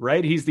stays,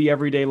 right? He's the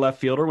everyday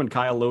left fielder when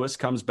Kyle Lewis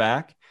comes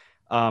back.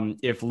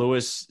 If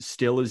Lewis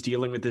still is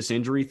dealing with this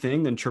injury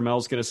thing, then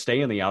Trammell's going to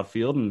stay in the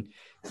outfield, and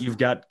you've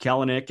got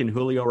Kelenic and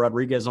Julio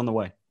Rodriguez on the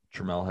way.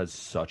 Trammell has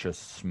such a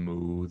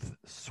smooth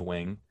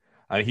swing.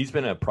 I mean, he's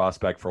been a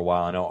prospect for a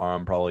while. I know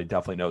Aram probably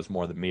definitely knows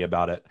more than me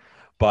about it,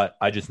 but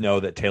I just know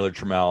that Taylor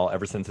Trammell,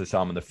 ever since I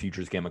saw him in the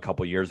Futures game a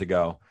couple years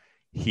ago,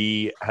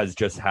 he has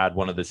just had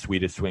one of the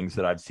sweetest swings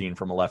that I've seen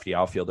from a lefty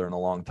outfielder in a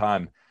long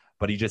time,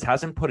 but he just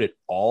hasn't put it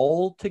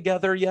all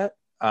together yet.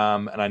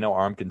 And I know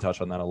Aram can touch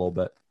on that a little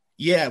bit.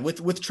 Yeah,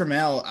 with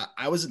Trammell,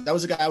 that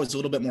was a guy I was a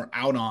little bit more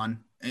out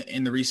on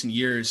in the recent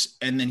years,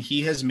 and then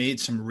he has made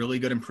some really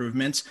good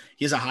improvements.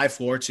 He has a high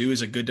floor too.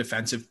 He's a good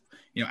defensive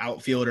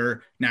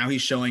outfielder. Now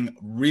he's showing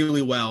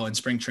really well in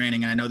spring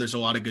training. And I know there's a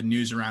lot of good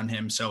news around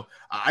him. So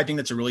I think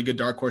that's a really good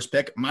dark horse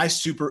pick. My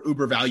super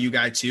uber value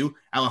guy too,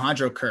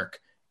 Alejandro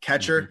Kirk,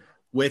 catcher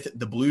with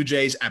the Blue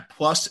Jays at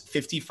plus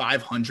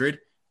 5,500.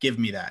 Give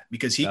me that,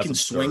 because he can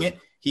swing it.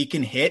 He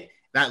can hit.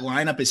 That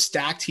lineup is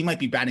stacked. He might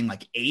be batting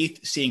like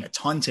 8th, seeing a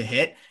ton to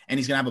hit, and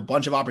he's going to have a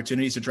bunch of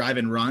opportunities to drive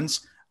in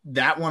runs.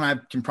 That one I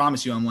can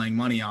promise you I'm laying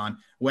money on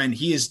when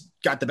he has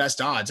got the best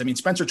odds. I mean,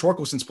 Spencer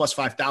Torkelson's plus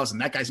 5,000.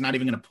 That guy's not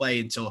even going to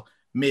play until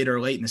mid or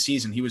late in the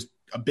season. He was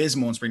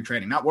abysmal in spring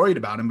training. Not worried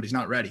about him, but he's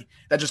not ready.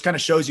 That just kind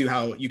of shows you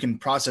how you can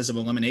process of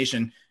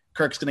elimination.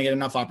 Kirk's going to get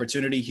enough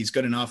opportunity. He's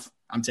good enough.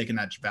 I'm taking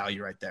that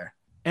value right there.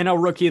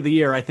 NL Rookie of the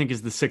Year, I think,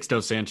 is the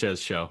Sixto Sanchez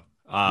show.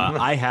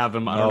 I have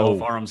him. I don't know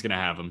if Aram's going to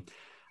have him.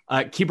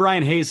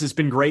 Ke'Bryan Hayes has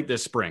been great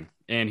this spring,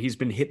 and he's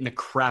been hitting the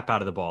crap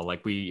out of the ball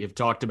like we have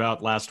talked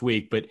about last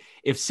week. But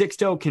if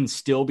Sixto can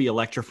still be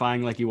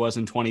electrifying like he was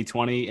in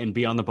 2020 and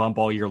be on the bump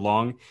all year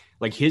long,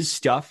 like his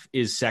stuff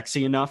is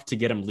sexy enough to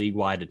get him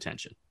league-wide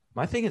attention.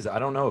 My thing is, I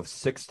don't know if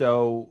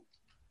Sixto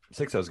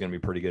is going to be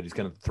pretty good. He's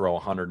going to throw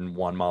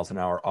 101 miles an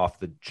hour off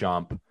the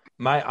jump.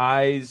 My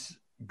eyes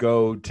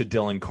go to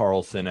Dylan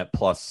Carlson at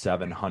plus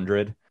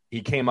 700.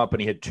 He came up and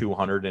he hit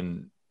 200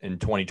 in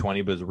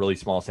 2020, but it was a really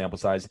small sample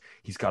size.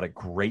 He's got a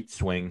great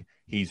swing.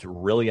 He's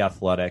really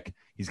athletic.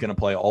 He's going to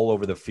play all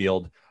over the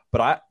field.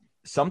 But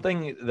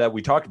something that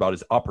we talked about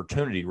is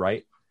opportunity,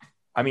 right?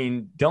 I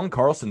mean, Dylan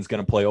Carlson's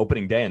going to play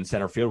opening day in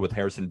center field with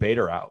Harrison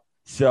Bader out.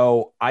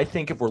 So I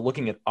think if we're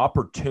looking at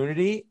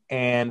opportunity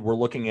and we're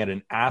looking at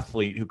an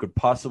athlete who could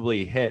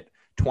possibly hit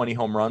 20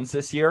 home runs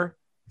this year,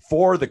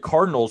 for the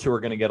Cardinals, who are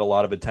going to get a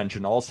lot of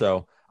attention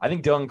also, I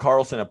think Dylan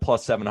Carlson at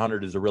plus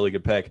 700 is a really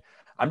good pick.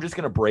 I'm just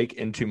going to break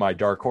into my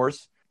dark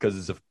horse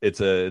because it's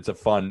a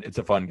fun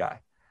guy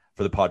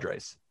for the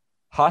Padres.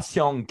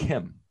 Ha-Seong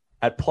Kim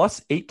at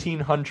plus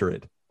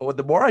 1,800. Well,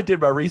 the more I did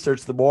my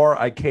research, the more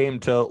I came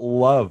to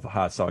love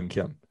Ha-Seong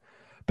Kim.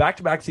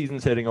 Back-to-back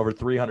seasons hitting over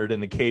 300 in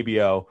the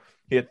KBO.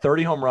 He hit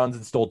 30 home runs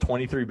and stole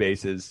 23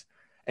 bases.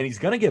 And he's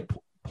going to get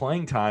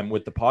playing time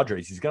with the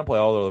Padres. He's going to play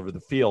all over the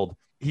field.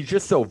 He's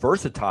just so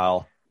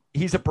versatile.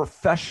 He's a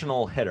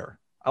professional hitter.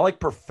 I like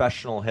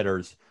professional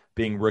hitters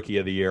being rookie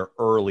of the year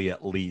early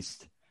at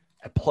least.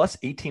 At plus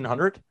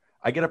 1,800,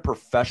 I get a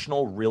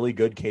professional, really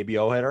good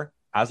KBO hitter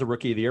as a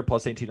rookie of the year,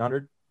 plus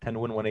 1,800, 10 to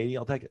win 180.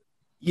 I'll take it.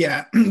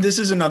 Yeah, this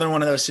is another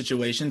one of those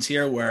situations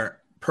here where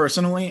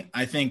personally,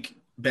 I think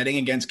betting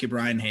against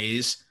Ke'Bryan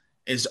Hayes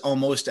is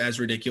almost as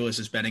ridiculous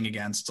as betting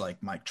against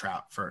like Mike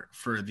Trout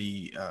for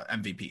the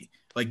MVP.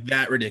 Like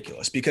that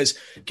ridiculous, because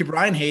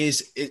Ke'Bryan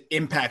Hayes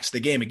impacts the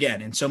game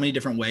again in so many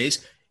different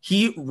ways.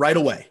 He right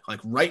away, like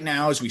right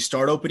now, as we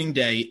start opening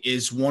day,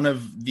 is one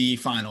of the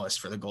finalists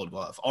for the Gold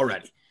Glove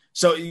already.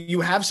 So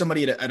you have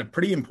somebody at a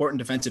pretty important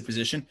defensive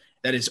position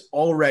that is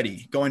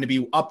already going to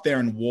be up there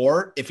in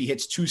WAR if he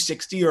hits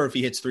 260 or if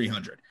he hits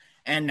 300.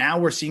 And now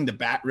we're seeing the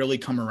bat really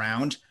come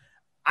around.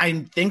 I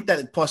think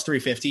that plus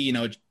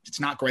 350, it's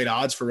not great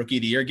odds for rookie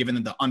of the year,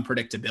 given the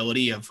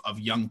unpredictability of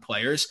young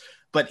players,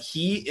 but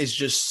he is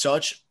just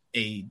such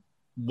a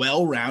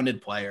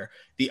well-rounded player.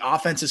 The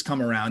offense has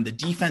come around. The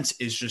defense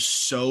is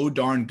just so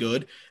darn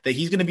good that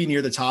he's going to be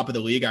near the top of the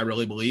league, I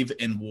really believe,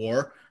 in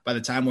WAR by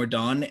the time we're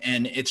done.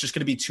 And it's just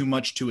going to be too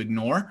much to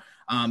ignore.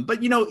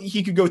 But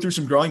he could go through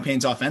some growing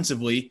pains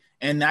offensively,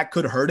 and that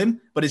could hurt him.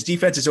 But his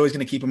defense is always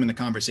going to keep him in the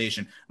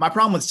conversation. My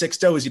problem with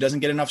Sixto is he doesn't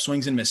get enough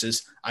swings and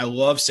misses. I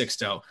love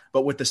Sixto,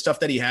 but with the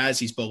stuff that he has,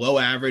 he's below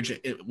average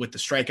with the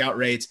strikeout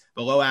rates,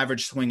 below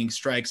average swinging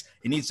strikes.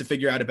 He needs to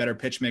figure out a better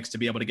pitch mix to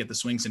be able to get the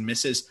swings and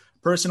misses.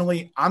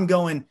 Personally, I'm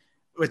going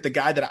with the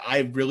guy that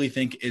I really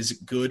think is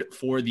good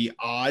for the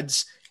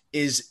odds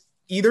is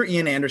either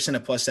Ian Anderson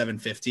at plus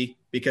 750,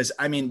 because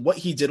what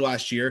he did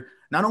last year,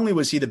 not only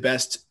was he the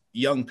best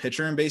young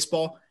pitcher in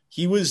baseball,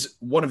 he was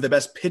one of the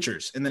best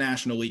pitchers in the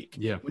National League.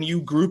 Yeah. When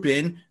you group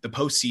in the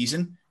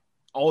postseason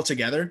all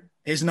together,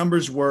 his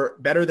numbers were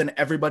better than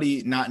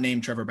everybody not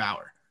named Trevor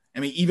Bauer.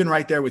 Even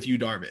right there with Yu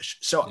Darvish.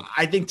 So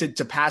I think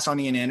to pass on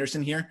Ian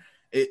Anderson here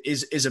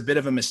is a bit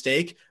of a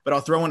mistake, but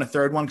I'll throw in a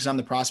third one because I'm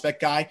the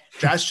prospect guy.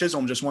 Jazz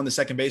Chisholm just won the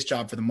second base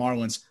job for the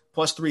Marlins,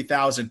 plus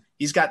 3,000.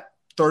 He's got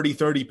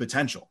 30-30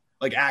 potential.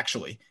 Like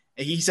actually,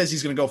 he says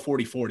he's going to go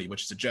 40-40,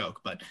 which is a joke,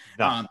 but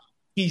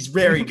he's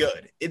very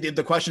good.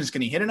 The question is,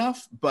 can he hit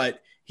enough?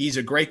 But he's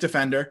a great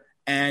defender,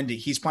 and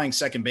he's playing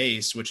second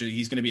base, which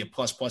he's going to be a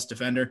plus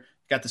defender.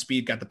 Got the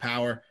speed, got the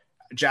power.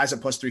 Jazz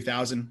at plus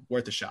 3,000,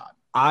 worth a shot.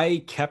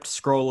 I kept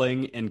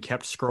scrolling,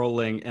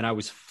 and I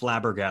was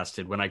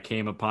flabbergasted when I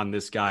came upon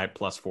this guy at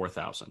plus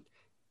 4,000.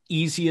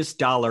 Easiest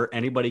dollar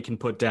anybody can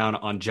put down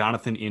on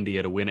Jonathan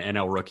India to win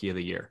NL Rookie of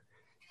the Year.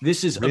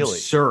 This is really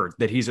absurd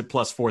that he's at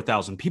plus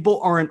 4,000.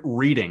 People aren't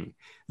reading.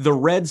 The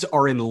Reds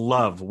are in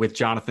love with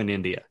Jonathan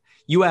India.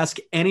 You ask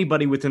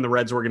anybody within the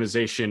Reds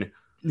organization,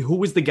 who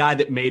was the guy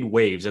that made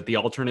waves at the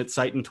alternate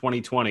site in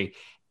 2020?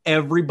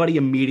 Everybody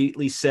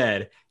immediately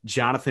said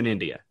Jonathan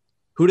India.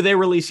 Who did they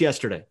release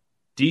yesterday?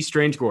 D.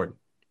 Strange Gordon.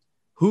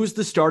 Who's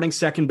the starting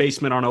second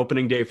baseman on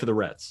opening day for the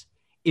Reds?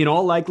 In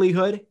all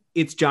likelihood,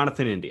 it's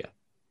Jonathan India.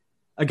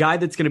 A guy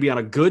that's going to be on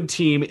a good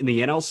team in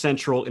the NL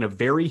Central in a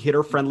very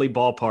hitter-friendly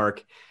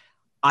ballpark.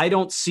 I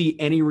don't see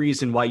any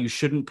reason why you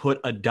shouldn't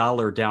put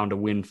 $1 down to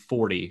win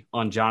 40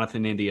 on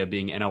Jonathan India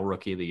being NL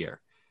Rookie of the Year.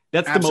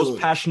 That's Absolutely. The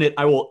most passionate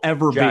I will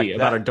ever be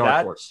about a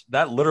dark horse.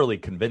 That literally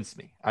convinced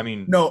me.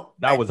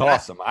 That was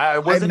awesome. I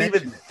wasn't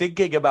even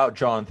thinking about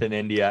Jonathan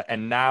India,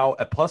 and now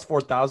at plus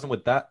 4,000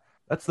 with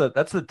that's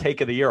the take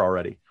of the year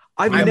already.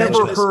 I've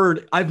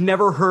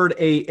never heard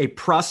a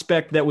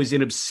prospect that was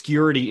in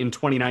obscurity in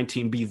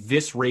 2019 be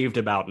this raved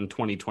about in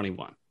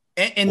 2021.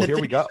 And here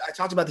we go. I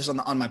talked about this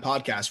on my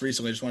podcast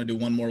recently. I just want to do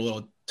one more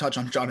little touch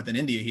on Jonathan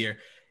India here.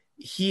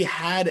 He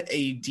had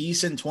a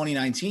decent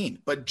 2019,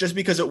 but just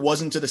because it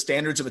wasn't to the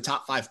standards of a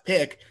top 5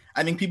 pick,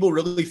 I think people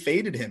really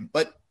faded him.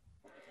 But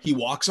He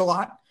walks a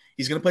lot.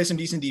 He's going to play some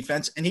decent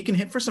defense, and he can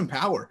hit for some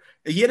power.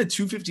 He had a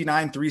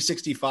 259,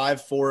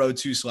 365,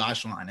 402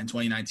 slash line in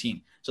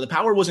 2019. So the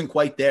power wasn't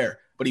quite there,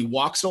 but he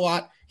walks a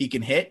lot. He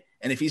can hit.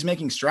 And if he's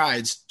making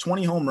strides,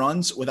 20 home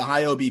runs with a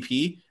high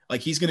OBP,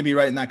 like he's going to be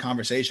right in that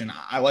conversation.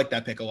 I like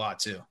that pick a lot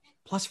too.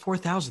 Plus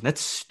 4,000.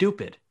 That's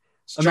stupid.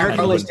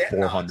 Giancarlo Stanton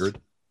 400.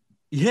 odds.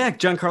 Yeah,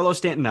 Giancarlo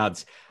Stanton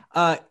odds.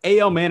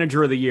 AL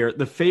Manager of the Year,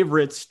 the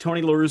favorites,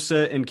 Tony La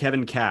Russa and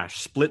Kevin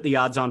Cash, split the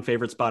odds-on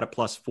favorite spot at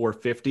plus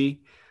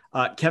 450.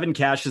 Kevin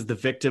Cash is the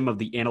victim of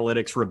the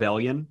analytics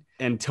rebellion,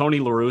 and Tony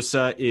La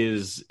Russa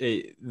is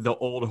the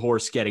old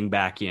horse getting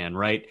back in,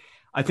 right?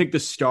 I think the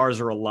stars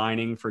are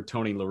aligning for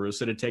Tony La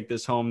Russa to take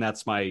this home.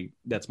 That's my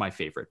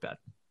favorite bet.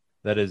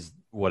 That is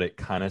what it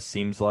kind of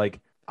seems like.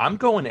 I'm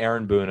going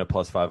Aaron Boone at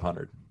plus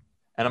 500.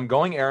 And I'm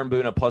going Aaron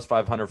Boone at plus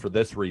 500 for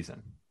this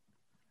reason.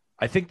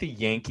 I think the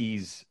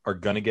Yankees are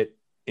going to get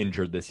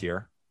injured this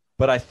year.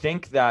 But I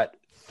think that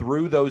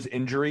through those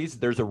injuries,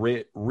 there's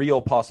a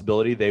real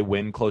possibility they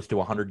win close to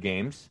 100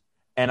 games.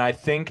 And I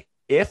think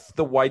if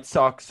the White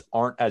Sox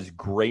aren't as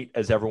great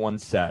as everyone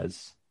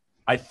says,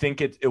 I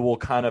think it will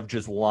kind of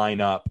just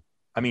line up.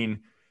 I mean,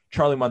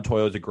 Charlie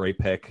Montoyo is a great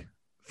pick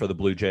for the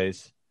Blue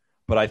Jays.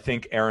 But I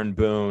think Aaron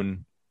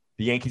Boone,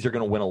 the Yankees are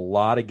going to win a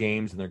lot of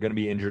games and they're going to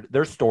be injured.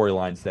 There's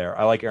storylines there.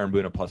 I like Aaron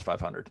Boone at plus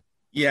 500.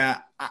 Yeah,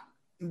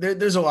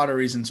 there's a lot of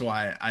reasons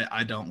why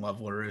I don't love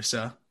La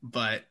Russa,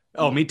 but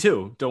me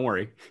too. Don't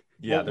worry.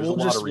 Yeah, there's a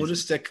lot of reasons. We'll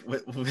just stick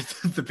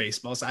with the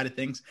baseball side of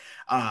things.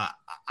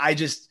 I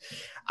just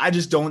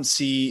don't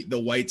see the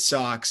White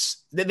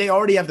Sox. They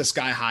already have the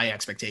sky high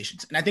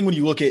expectations, and I think when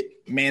you look at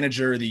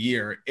Manager of the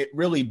Year, it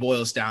really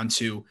boils down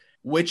to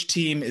which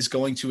team is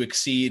going to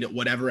exceed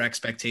whatever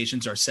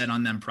expectations are set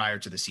on them prior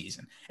to the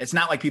season. It's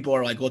not like people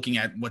are like looking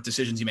at what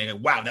decisions you make.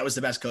 Like, wow, that was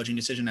the best coaching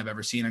decision I've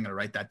ever seen. I'm going to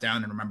write that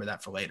down and remember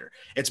that for later.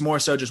 It's more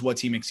so just what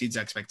team exceeds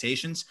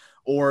expectations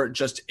or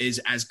just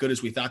is as good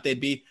as we thought they'd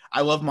be.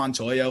 I love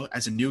Montoyo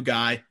as a new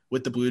guy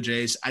with the Blue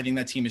Jays. I think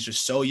that team is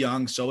just so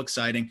young, so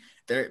exciting.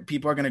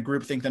 People are going to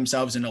groupthink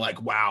themselves into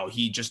like, wow,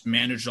 he just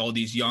managed all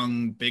these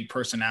young, big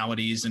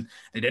personalities and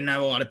they didn't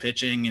have a lot of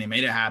pitching and he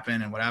made it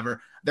happen and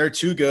whatever. They're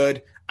too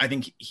good. I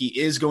think he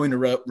is going to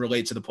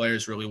relate to the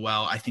players really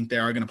well. I think they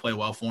are going to play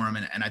well for him.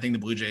 And I think the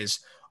Blue Jays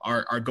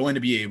are going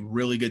to be a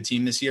really good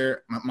team this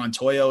year.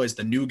 Montoyo is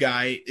the new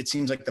guy. It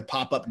seems like the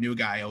pop-up new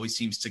guy always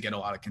seems to get a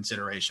lot of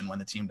consideration when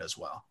the team does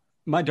well.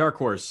 My dark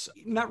horse,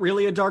 not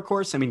really a dark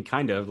horse. I mean,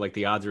 kind of like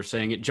the odds are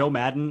saying it. Joe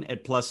Madden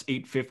at plus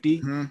 850.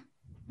 Mm-hmm.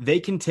 They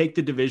can take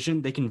the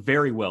division. They can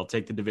very well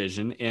take the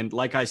division. And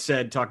like I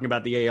said, talking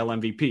about the AL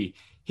MVP,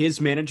 his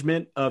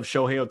management of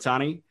Shohei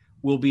Ohtani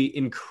will be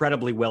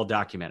incredibly well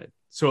documented.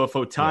 So if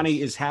Ohtani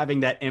is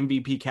having that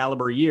MVP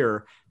caliber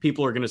year,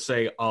 people are going to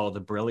say, oh, the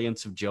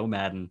brilliance of Joe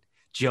Madden.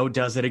 Joe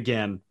does it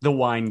again. The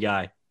wine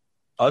guy.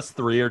 Us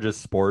three are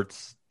just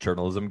sports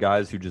journalism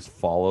guys who just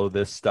follow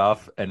this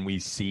stuff. And we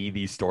see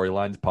these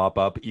storylines pop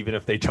up, even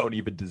if they don't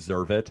even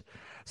deserve it.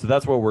 So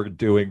that's what we're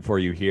doing for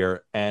you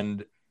here.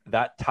 And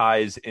that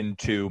ties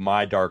into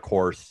my dark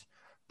horse,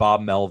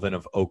 Bob Melvin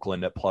of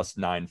Oakland at plus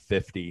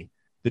 950.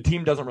 The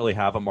team doesn't really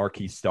have a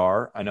marquee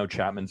star. I know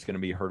Chapman's going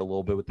to be hurt a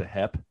little bit with the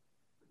hip.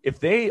 If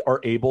they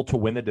are able to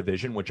win the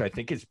division, which I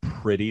think is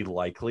pretty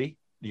likely,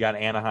 you got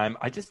Anaheim.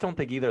 I just don't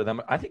think either of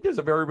them. I think there's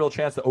a very real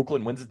chance that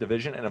Oakland wins the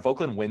division. And if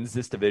Oakland wins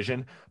this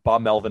division,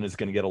 Bob Melvin is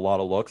going to get a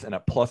lot of looks. And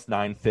at plus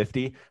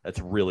 950,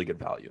 that's really good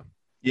value.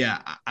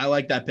 Yeah, I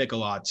like that pick a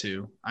lot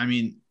too. I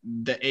mean,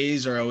 the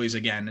A's are always,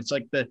 again, it's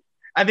like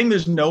I think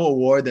there's no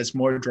award that's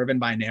more driven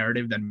by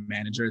narrative than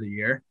Manager of the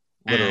Year.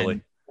 Literally.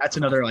 And that's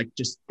another, like,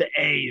 just the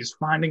A's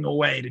finding a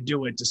way to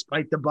do it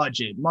despite the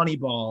budget,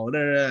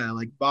 Moneyball,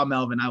 like Bob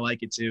Melvin. I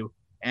like it too.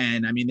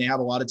 And I mean, they have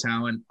a lot of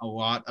talent, a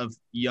lot of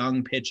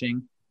young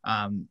pitching.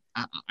 I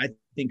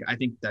think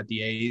that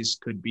the A's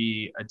could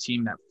be a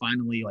team that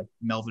finally, like,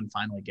 Melvin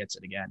finally gets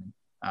it again.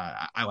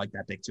 I like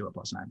that pick too at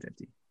plus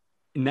 950.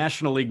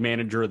 National League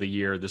Manager of the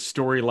Year, the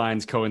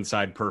storylines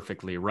coincide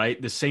perfectly,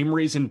 right? The same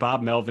reason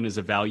Bob Melvin is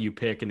a value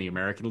pick in the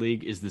American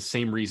League is the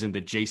same reason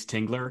that Jace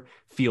Tingler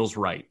feels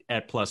right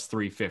at plus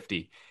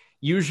 350.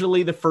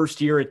 Usually the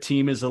first year a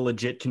team is a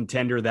legit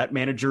contender, that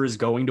manager is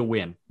going to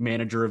win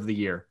Manager of the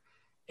Year.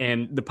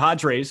 And the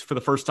Padres, for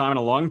the first time in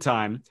a long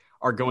time,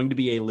 are going to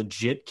be a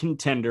legit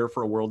contender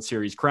for a World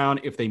Series crown.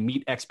 If they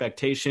meet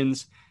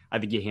expectations, I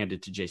think you hand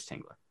it to Jace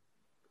Tingler.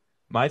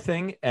 My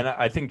thing, and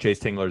I think Jace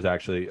Tingler is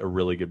actually a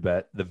really good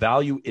bet. The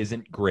value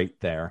isn't great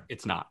there.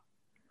 It's not.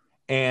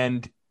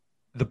 And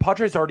the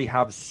Padres already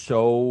have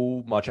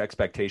so much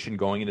expectation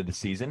going into the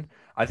season.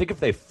 I think if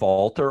they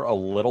falter a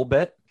little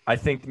bit, I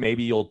think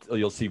maybe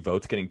you'll see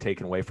votes getting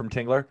taken away from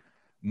Tingler.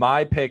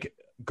 My pick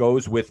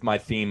goes with my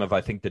theme of I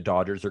think the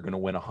Dodgers are going to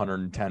win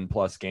 110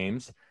 plus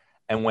games.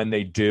 And when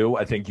they do,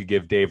 I think you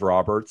give Dave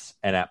Roberts,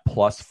 and at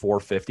plus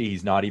 450,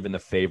 he's not even the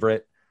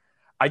favorite.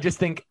 I just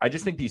think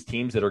these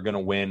teams that are going to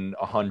win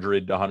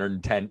 100 to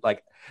 110,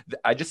 like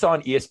I just saw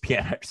on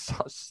ESPN, I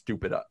saw a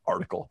stupid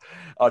article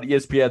on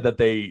ESPN that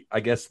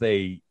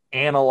they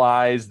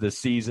analyzed the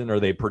season, or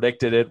they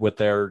predicted it with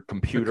their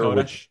computer,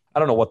 which I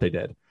don't know what they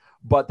did,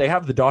 but they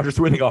have the Dodgers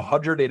winning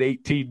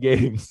 118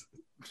 games.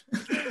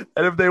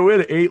 And if they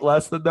win 8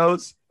 less than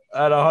those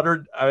at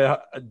 100,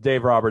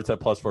 Dave Roberts at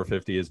plus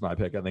 450 is my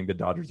pick. I think the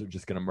Dodgers are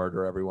just going to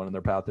murder everyone in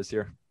their path this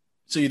year.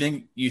 So you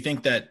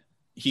think that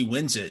he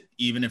wins it,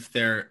 even if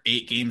they're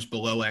 8 games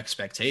below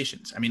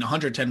expectations? I mean,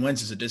 110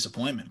 wins is a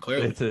disappointment.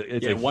 Clearly, it's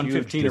a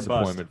 115 huge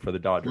disappointment for the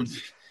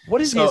Dodgers.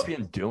 What is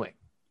ESPN doing?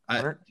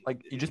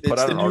 You just put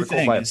out an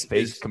article by a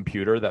fake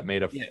computer that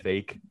made a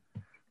fake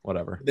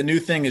whatever. The new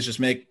thing is just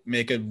make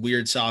a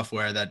weird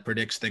software that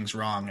predicts things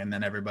wrong, and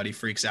then everybody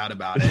freaks out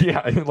about it.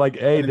 Yeah, like,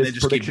 hey, this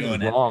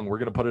prediction is wrong. We're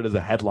gonna put it as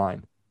a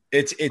headline.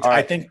 It's. Right.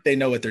 I think they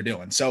know what they're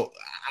doing. So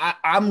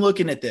I'm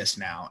looking at this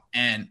now,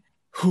 and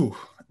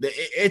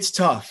it's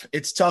tough.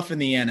 It's tough in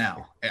the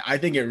NL. I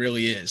think it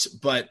really is.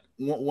 But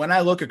when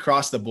I look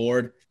across the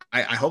board,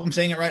 I hope I'm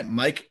saying it right.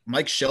 Mike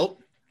Schilt.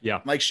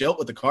 Yeah. Mike Schilt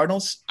with the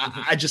Cardinals.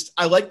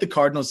 I like the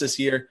Cardinals this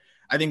year.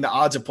 I think the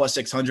odds of plus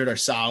 600 are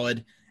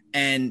solid.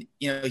 And,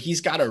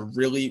 he's got a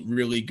really,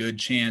 really good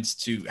chance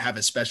to have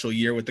a special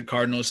year with the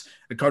Cardinals.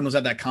 The Cardinals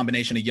have that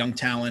combination of young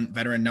talent,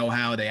 veteran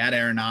know-how. They add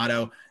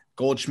Arenado.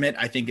 Goldschmidt,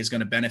 I think, is going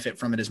to benefit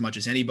from it as much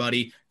as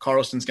anybody.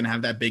 Carlson's going to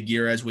have that big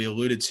year, as we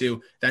alluded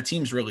to. That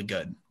team's really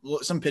good.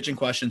 Some pitching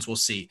questions, we'll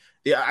see.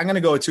 Yeah, I'm going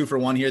to go a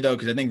 2-for-1 here, though,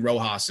 because I think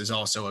Rojas is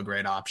also a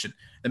great option.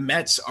 The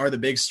Mets are the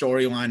big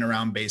storyline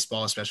around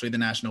baseball, especially the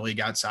National League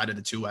outside of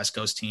the 2 West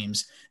Coast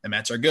teams. The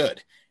Mets are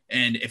good.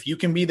 And if you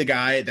can be the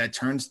guy that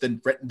turns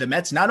the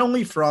Mets not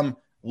only from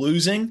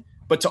losing,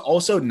 but to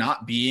also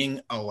not being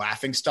a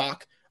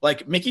laughingstock,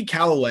 like Mickey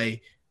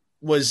Callaway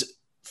was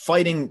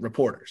fighting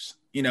reporters.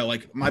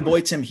 Like my boy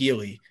Tim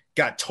Healy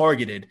got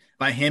targeted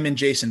by him and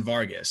Jason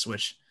Vargas,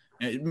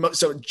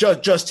 so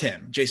just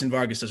him. Jason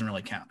Vargas doesn't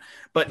really count.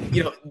 But,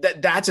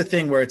 that's a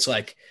thing where it's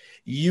like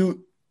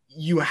you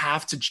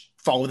have to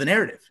follow the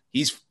narrative.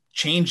 He's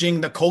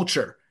changing the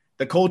culture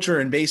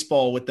in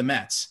baseball with the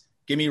Mets.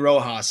 Give me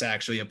Rojas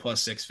actually at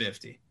plus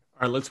 650. All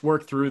right, let's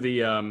work through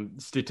the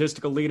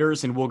statistical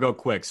leaders, and we'll go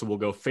quick. So we'll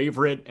go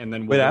favorite, and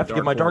then I have to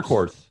give my dark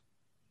horse.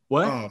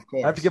 What? Oh, of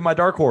course. I have to give my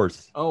dark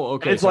horse. Oh,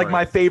 okay. And it's like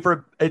my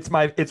favorite. It's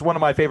one of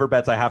my favorite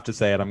bets. I have to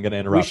say it. I'm going to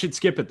interrupt. We should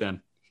skip it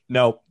then.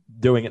 No,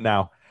 doing it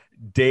now.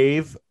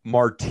 Dave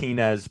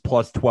Martinez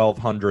plus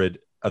 1,200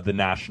 of the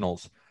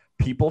Nationals.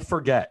 People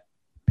forget.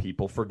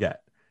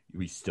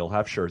 We still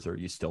have Scherzer.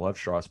 You still have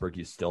Strasburg.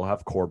 You still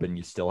have Corbin.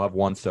 You still have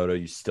Juan Soto.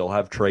 You still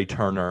have Trey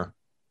Turner.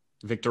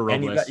 Victor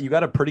Robles. And you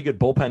got a pretty good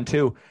bullpen,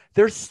 too.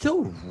 They're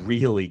still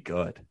really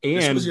good.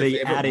 And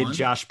they added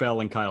Josh Bell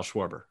and Kyle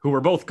Schwarber, who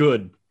were both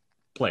good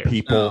players.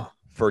 People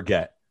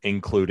forget,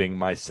 including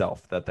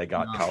myself, that they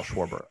got Kyle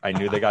Schwarber. I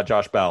knew they got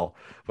Josh Bell,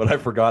 but I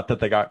forgot that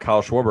they got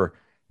Kyle Schwarber.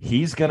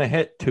 He's going to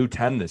hit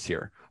 210 this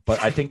year,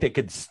 but I think they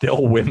could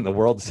still win the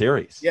World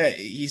Series. Yeah,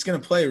 he's going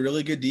to play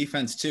really good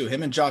defense too.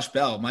 Him and Josh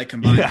Bell might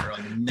combine for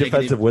like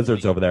defensive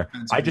wizards over there.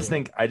 I just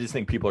think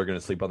people are going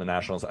to sleep on the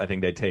Nationals. I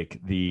think they take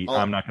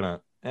I'm not going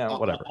to. Yeah,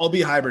 whatever. I'll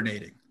be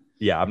hibernating.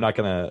 Yeah, I'm not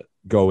going to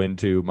go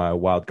into my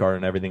wild card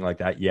and everything like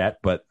that yet,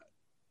 but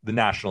the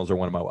Nationals are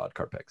one of my wild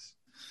card picks.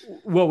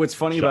 Well, what's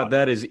funny about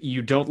that is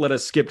you don't let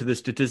us skip to the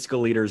statistical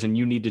leaders, and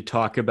you need to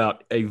talk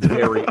about a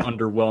very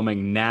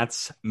underwhelming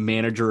Nats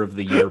manager of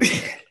the year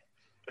pick.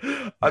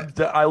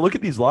 I look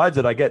at these lines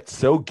and I get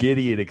so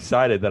giddy and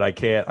excited that I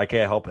can't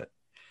help it.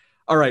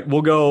 All right,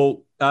 we'll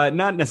go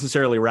not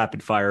necessarily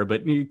rapid fire,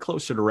 but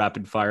closer to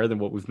rapid fire than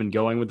what we've been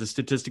going with the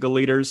statistical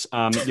leaders.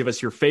 Give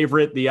us your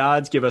favorite, the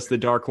odds, give us the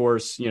dark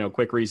horse,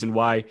 quick reason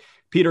why.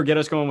 Peter, get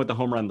us going with the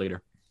home run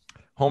leader.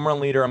 Home run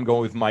leader, I'm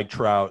going with Mike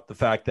Trout. The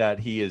fact that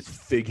he is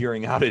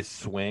figuring out his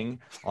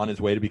swing on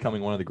his way to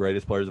becoming one of the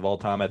greatest players of all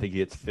time. I think he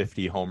hits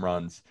 50 home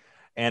runs.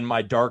 And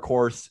my dark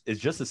horse is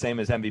just the same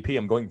as MVP.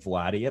 I'm going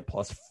Vladdy at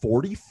plus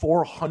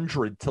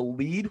 4,400 to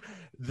lead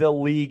the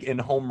league in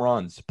home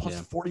runs. Plus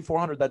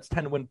 4,400, that's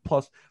 10 to win,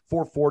 plus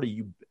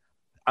 440.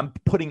 I'm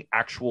putting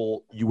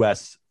actual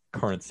U.S.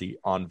 currency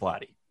on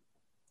Vladdy.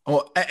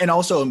 Oh, and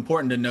also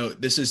important to note,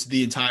 this is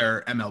the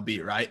entire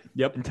MLB, right?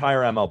 Yep,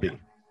 entire MLB.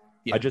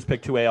 Yeah. I just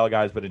picked 2 AL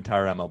guys, but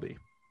entire MLB.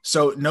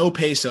 So no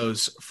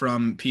pesos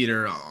from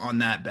Peter on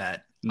that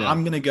bet. No.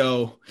 I'm going to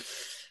go.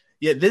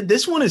 Yeah,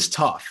 this one is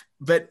tough,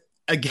 but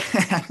again,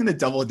 I'm going to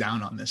double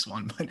down on this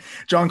one. But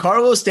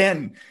Giancarlo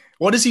Stanton,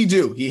 what does he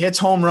do? He hits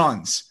home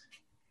runs,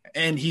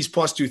 and he's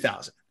plus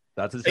 2,000.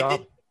 That's his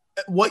job.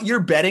 What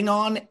you're betting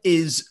on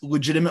is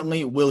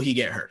legitimately, will he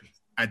get hurt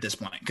at this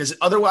point? Because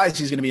otherwise,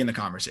 he's going to be in the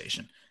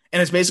conversation.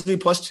 And it's basically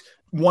plus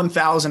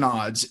 1,000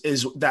 odds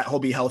is that he'll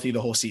be healthy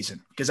the whole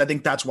season, because I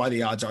think that's why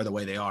the odds are the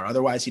way they are.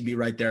 Otherwise, he'd be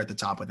right there at the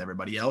top with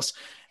everybody else.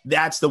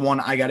 That's the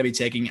one I got to be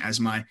taking as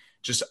my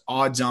just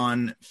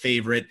odds-on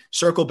favorite.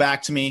 Circle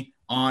back to me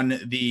on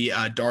the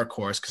dark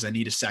horse, because I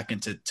need a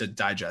second to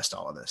digest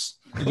all of this.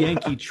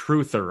 Yankee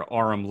truther,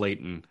 Aram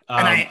Leighton.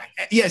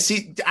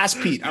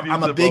 Ask Pete.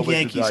 I'm a big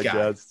Yankees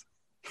guy.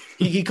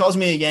 He calls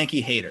me a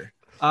Yankee hater.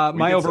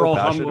 My overall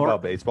so passionate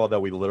about baseball that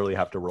we literally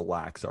have to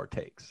relax our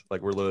takes.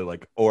 Like, we're literally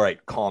like, all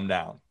right, calm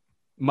down.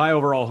 My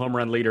overall home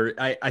run leader,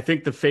 I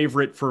think the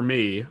favorite for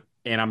me,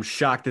 and I'm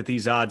shocked that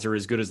these odds are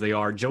as good as they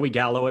are, Joey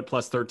Gallo at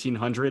plus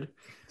 1,300.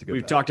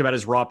 We've talked about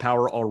his raw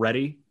power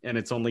already, and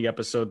it's only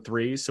episode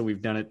 3, so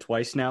we've done it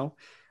twice now.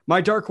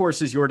 My dark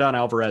horse is Yordan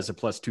Alvarez at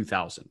plus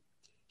 2,000.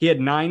 He had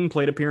 9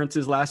 plate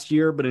appearances last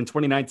year, but in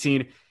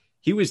 2019,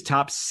 he was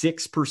top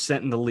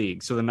 6% in the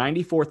league. So the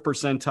 94th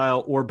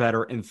percentile or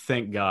better, and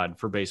thank God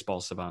for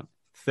Baseball Savant.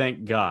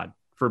 Thank God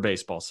for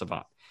Baseball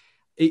Savant.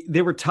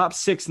 They were top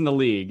 6 in the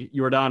league,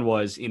 Yordan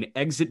was, in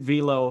exit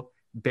velo,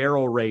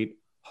 barrel rate,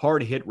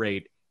 hard hit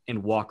rate,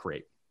 and walk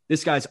rate.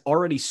 This guy's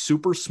already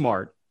super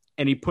smart,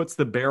 and he puts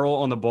the barrel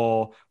on the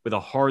ball with a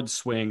hard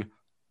swing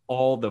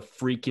all the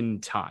freaking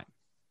time.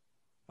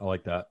 I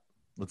like that.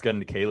 Let's get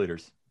into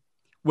K-leaders.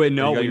 Wait,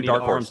 no, we need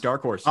Aram's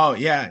dark horse. Oh,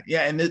 yeah.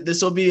 Yeah, and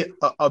this will be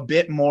a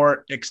bit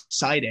more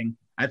exciting,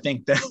 I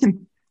think,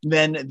 than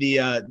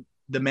the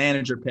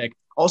manager pick.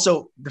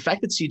 Also, the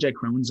fact that CJ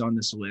Cron's on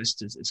this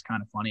list is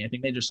kind of funny. I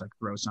think they just like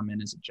throw some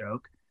in as a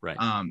joke. Right.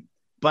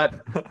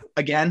 But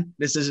again,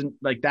 this isn't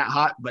like that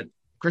hot. But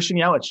Christian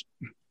Yelich,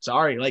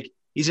 sorry, like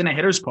he's in a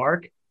hitter's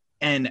park,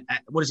 and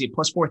what is he,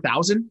 plus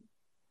 4,000?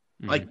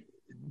 Mm-hmm. Like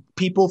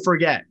people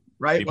forget,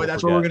 right? But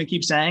that's what we're going to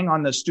keep saying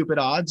on the stupid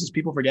odds is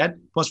people forget.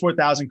 Plus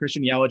 4,000,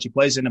 Christian Yelich. He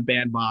plays in a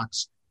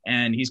bandbox,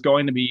 and he's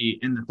going to be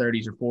in the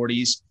 30s or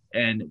 40s.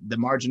 And the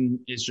margin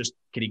is just,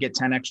 can he get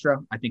 10 extra?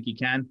 I think he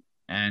can.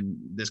 And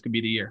this could be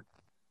the year.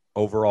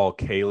 Overall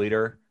K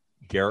leader,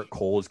 Garrett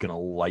Cole is going to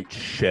light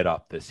shit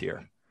up this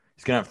year.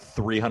 He's going to have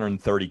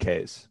 330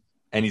 Ks,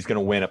 and he's going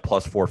to win at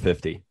plus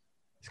 450.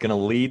 He's going to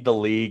lead the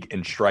league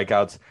in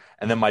strikeouts.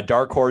 And then my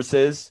dark horse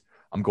is,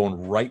 I'm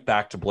going right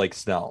back to Blake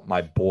Snell,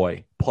 my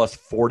boy, plus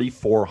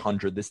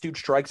 4,400. This dude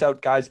strikes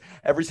out guys.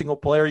 Every single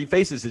player he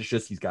faces is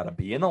just, he's got to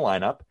be in the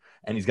lineup,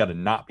 and he's got to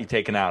not be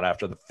taken out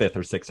after the 5th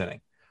or 6th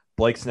inning.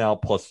 Blake Snell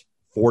plus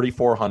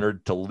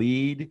 4,400 to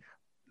lead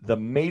the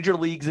major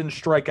leagues in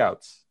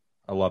strikeouts.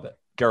 I love it.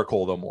 Garrett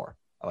Cole, though, more.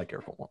 I like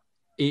Garrett Cole more.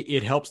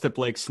 It helps that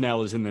Blake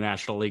Snell is in the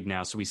National League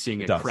now, so he's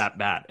seeing a crap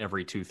bat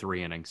every 2-3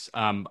 innings.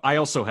 I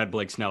also had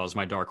Blake Snell as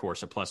my dark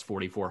horse at plus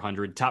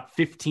 4,400, top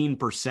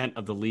 15%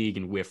 of the league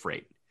in whiff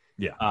rate.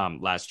 Yeah.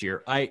 Last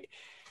year.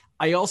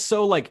 I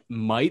also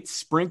might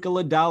sprinkle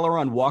 $1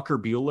 on Walker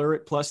Buehler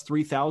at plus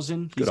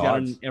 3,000. He's got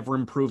an ever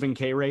improving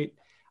K rate.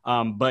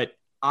 But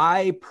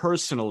I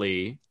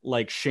personally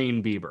like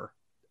Shane Bieber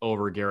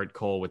over Garrett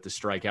Cole with the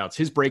strikeouts.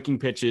 His breaking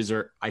pitches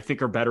are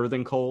better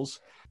than Cole's.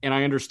 And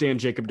I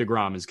understand Jacob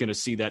deGrom is going to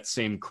see that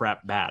same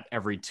crap bat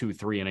every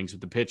 2-3 innings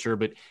with the pitcher.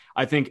 But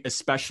I think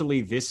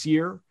especially this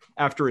year,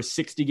 after a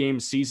 60-game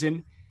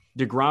season,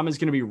 deGrom is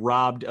going to be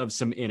robbed of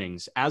some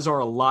innings, as are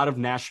a lot of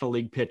National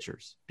League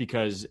pitchers,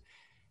 because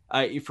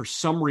for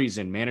some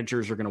reason,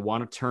 managers are going to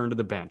want to turn to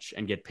the bench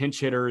and get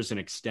pinch hitters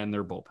and extend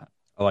their bullpen.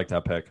 I like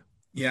that pick.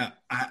 Yeah,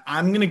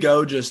 I'm going to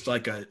go just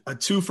like a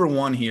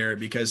 2-for-1 here,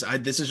 because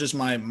this is just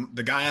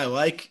the guy I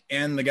like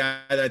and the guy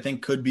that I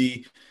think could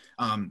be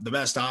the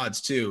best odds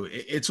too.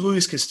 It's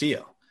Luis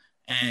Castillo.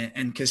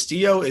 And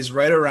Castillo is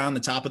right around the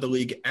top of the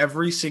league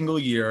every single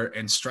year,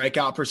 and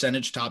strikeout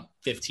percentage top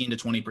 15 to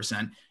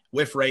 20%,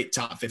 whiff rate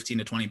top 15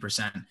 to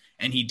 20%.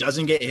 And he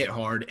doesn't get hit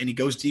hard, and he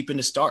goes deep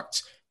into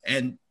starts.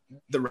 And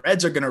the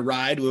Reds are going to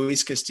ride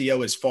Luis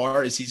Castillo as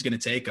far as he's going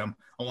to take him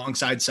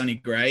alongside Sonny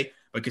Gray.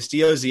 But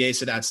Castillo is the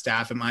ace of that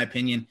staff, in my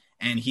opinion,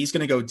 and he's going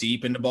to go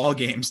deep into ball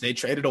games. They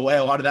traded away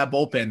a lot of that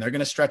bullpen. They're going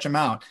to stretch him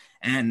out.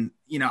 And,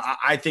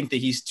 I think that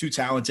he's too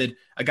talented.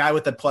 A guy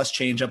with a plus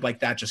changeup like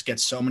that just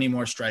gets so many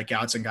more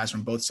strikeouts and guys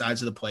from both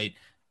sides of the plate.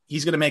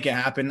 He's going to make it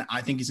happen.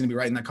 I think he's going to be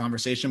right in that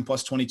conversation.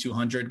 Plus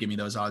 2,200. Give me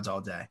those odds all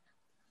day.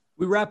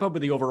 We wrap up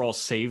with the overall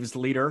saves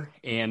leader,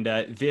 and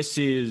this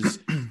is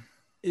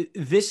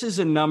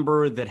a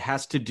number that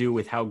has to do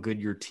with how good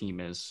your team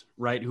is,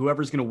 right?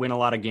 Whoever's going to win a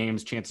lot of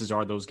games, chances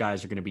are those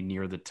guys are going to be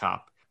near the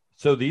top.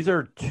 So these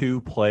are two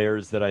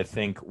players that I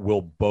think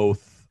will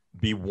both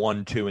be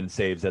 1-2 in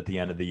saves at the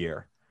end of the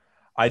year.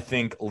 I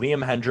think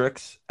Liam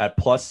Hendriks at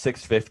plus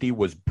 650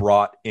 was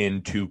brought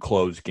in to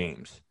close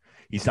games.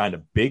 He signed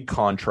a big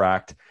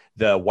contract.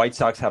 The White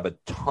Sox have a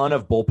ton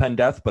of bullpen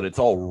depth, but it's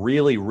all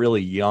really,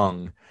 really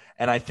young.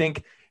 And I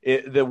think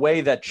the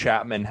way that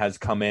Chapman has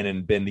come in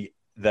and been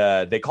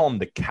they call him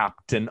the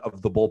captain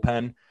of the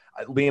bullpen.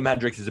 Liam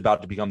Hendriks is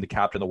about to become the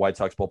captain of the White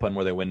Sox bullpen,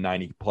 where they win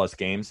 90-plus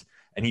games,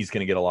 and he's going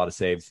to get a lot of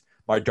saves.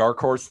 My dark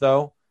horse,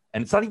 though,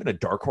 and it's not even a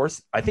dark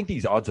horse, I think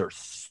these odds are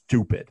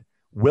stupid.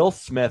 Will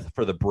Smith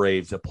for the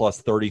Braves at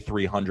plus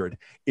 3,300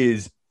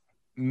 is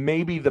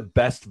maybe the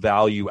best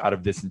value out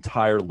of this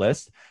entire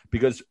list,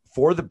 because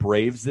for the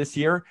Braves this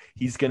year,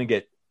 he's going to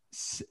get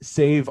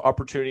save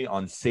opportunity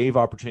on save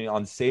opportunity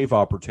on save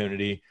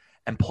opportunity.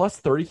 And plus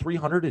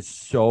 3,300 is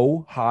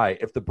so high.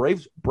 If the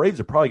Braves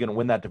are probably going to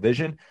win that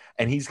division,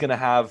 and he's going to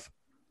have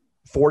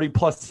 40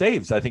 plus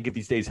saves, I think, if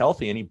he stays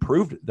healthy, and he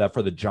proved that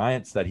for the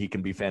Giants that he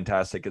can be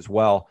fantastic as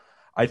well.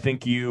 I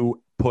think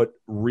you put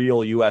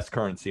real U.S.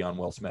 currency on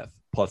Will Smith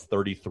plus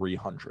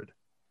 3,300.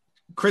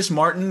 Chris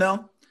Martin,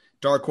 though,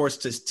 dark horse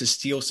to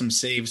steal some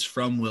saves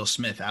from Will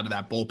Smith out of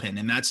that bullpen.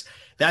 And that's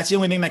the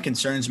only thing that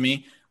concerns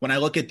me when I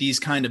look at these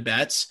kind of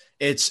bets.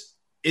 Is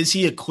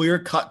he a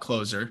clear-cut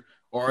closer,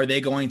 or are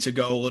they going to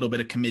go a little bit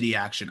of committee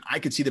action? I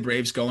could see the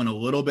Braves going a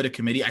little bit of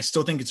committee. I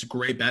still think it's a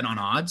great bet on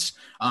odds,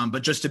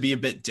 but just to be a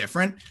bit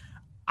different,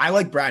 I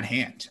like Brad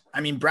Hand.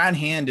 I mean, Brad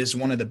Hand is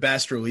one of the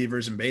best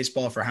relievers in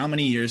baseball for how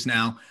many years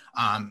now?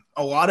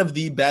 A lot of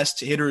the best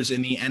hitters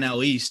in the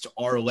NL East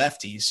are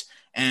lefties,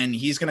 and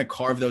he's going to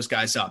carve those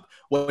guys up.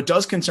 What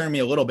does concern me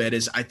a little bit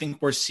is I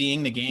think we're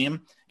seeing the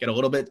game get a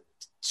little bit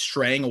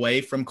straying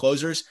away from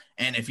closers.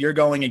 And if you're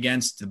going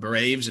against the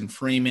Braves and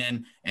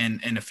Freeman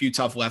and a few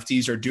tough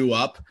lefties are due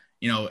up,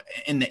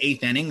 in the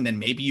 8th inning, then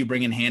maybe you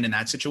bring in Hand in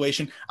that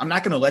situation. I'm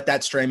not going to let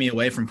that stray me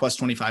away from plus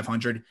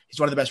 2,500. He's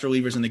one of the best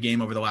relievers in the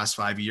game over the last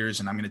 5 years,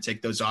 and I'm going to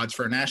take those odds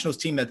for a Nationals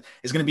team that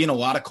is going to be in a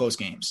lot of close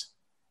games.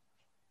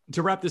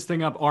 To wrap this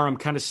thing up, Aram,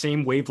 kind of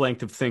same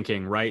wavelength of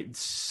thinking, right?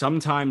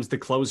 Sometimes the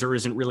closer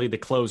isn't really the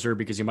closer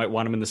because you might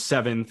want him in the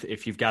 7th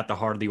if you've got the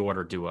heart of the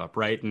order due up,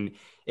 right? And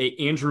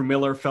Andrew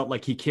Miller felt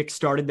like he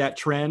kickstarted that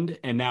trend,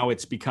 and now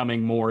it's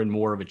becoming more and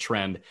more of a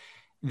trend.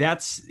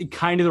 That's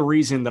kind of the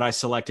reason that I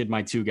selected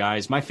my two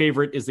guys. My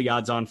favorite is the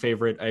odds-on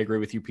favorite. I agree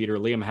with you, Peter.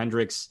 Liam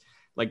Hendricks,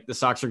 like the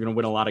Sox are going to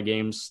win a lot of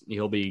games.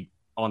 He'll be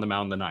on the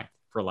mound in the 9th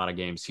for a lot of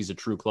games. He's a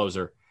true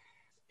closer.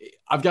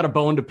 I've got a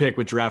bone to pick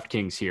with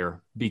DraftKings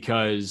here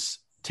because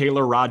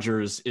Taylor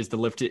Rogers is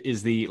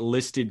the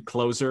listed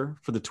closer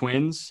for the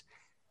Twins.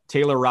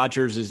 Taylor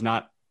Rogers is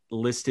not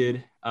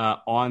listed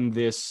on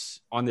this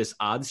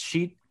odds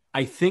sheet.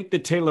 I think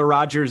that Taylor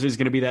Rogers is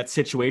going to be that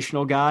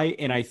situational guy,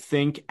 and I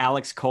think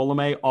Alex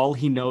Colomé, all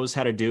he knows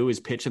how to do is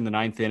pitch in the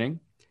 9th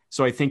inning.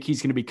 So I think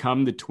he's going to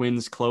become the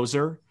Twins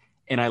closer,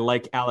 and I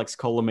like Alex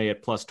Colomé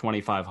at plus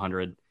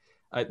 2,500.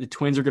 The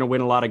Twins are going to win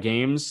a lot of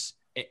games,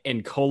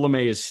 and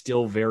Colomé is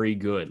still very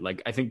good.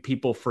 Like, I think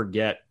people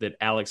forget that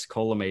Alex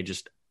Colomé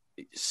just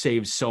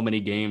saves so many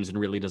games and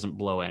really doesn't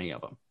blow any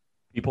of them.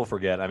 People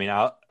forget. I mean,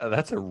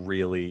 that's a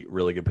really,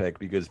 really good pick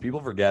because people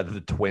forget that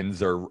the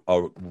Twins are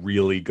a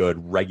really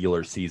good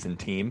regular season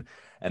team,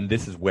 and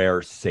this is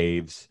where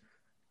saves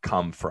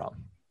come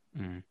from.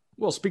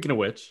 Well, speaking of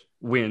which,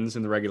 wins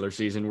in the regular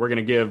season, we're going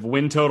to give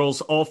win totals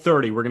all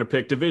 30. We're going to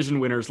pick division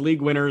winners,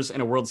 league winners, and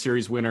a World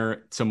Series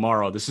winner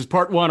tomorrow. This is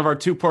part 1 of our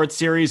 2-part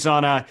series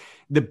on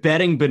the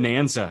betting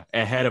bonanza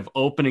ahead of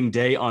opening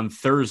day on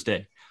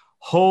Thursday.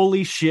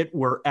 Holy shit,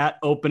 we're at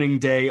opening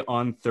day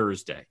on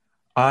Thursday.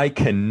 I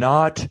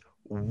cannot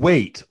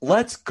wait.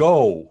 Let's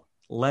go.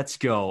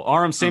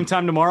 Aram, same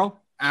time tomorrow?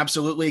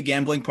 Absolutely.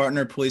 Gambling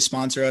partner, please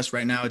sponsor us.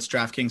 Right now it's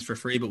DraftKings for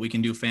free, but we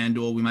can do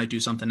FanDuel. We might do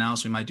something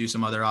else. We might do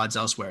some other odds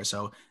elsewhere.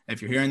 So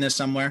if you're hearing this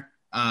somewhere,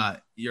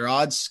 your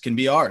odds can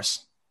be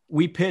ours.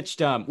 We pitched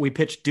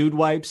Dude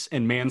Wipes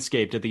and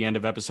Manscaped at the end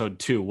of episode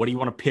 2. What do you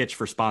want to pitch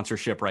for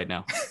sponsorship right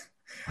now?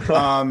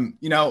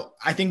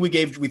 I think we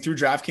threw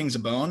DraftKings a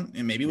bone,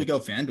 and maybe we go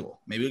FanDuel.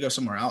 Maybe we go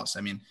somewhere else.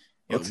 I mean,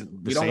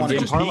 we don't want to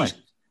just parlay.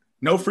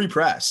 No free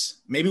press.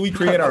 Maybe we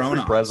create our own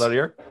odds. Press out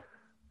here.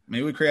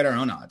 Maybe we create our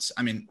own odds.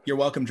 I mean, you're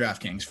welcome,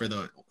 DraftKings, for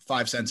the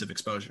 5 cents of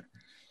exposure.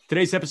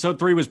 Today's episode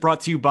 3 was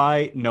brought to you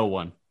by no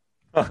one.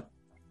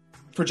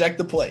 Project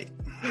the plate.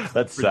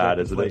 That's sad,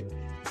 isn't it?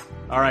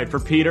 All right, for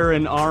Peter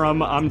and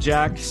Aram, I'm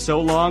Jack. So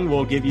long,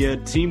 we'll give you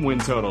team win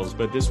totals.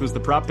 But this was the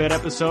Prop Bet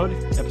episode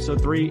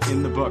 3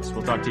 in the books.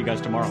 We'll talk to you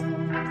guys tomorrow.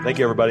 Thank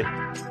you, everybody.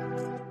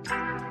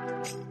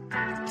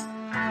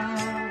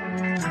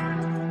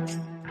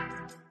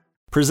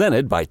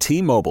 Presented by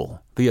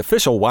T-Mobile, the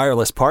official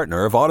wireless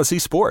partner of Odyssey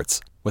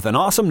Sports. With an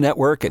awesome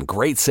network and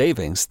great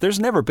savings, there's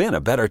never been a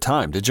better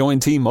time to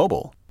join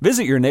T-Mobile.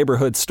 Visit your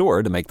neighborhood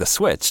store to make the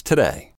switch today.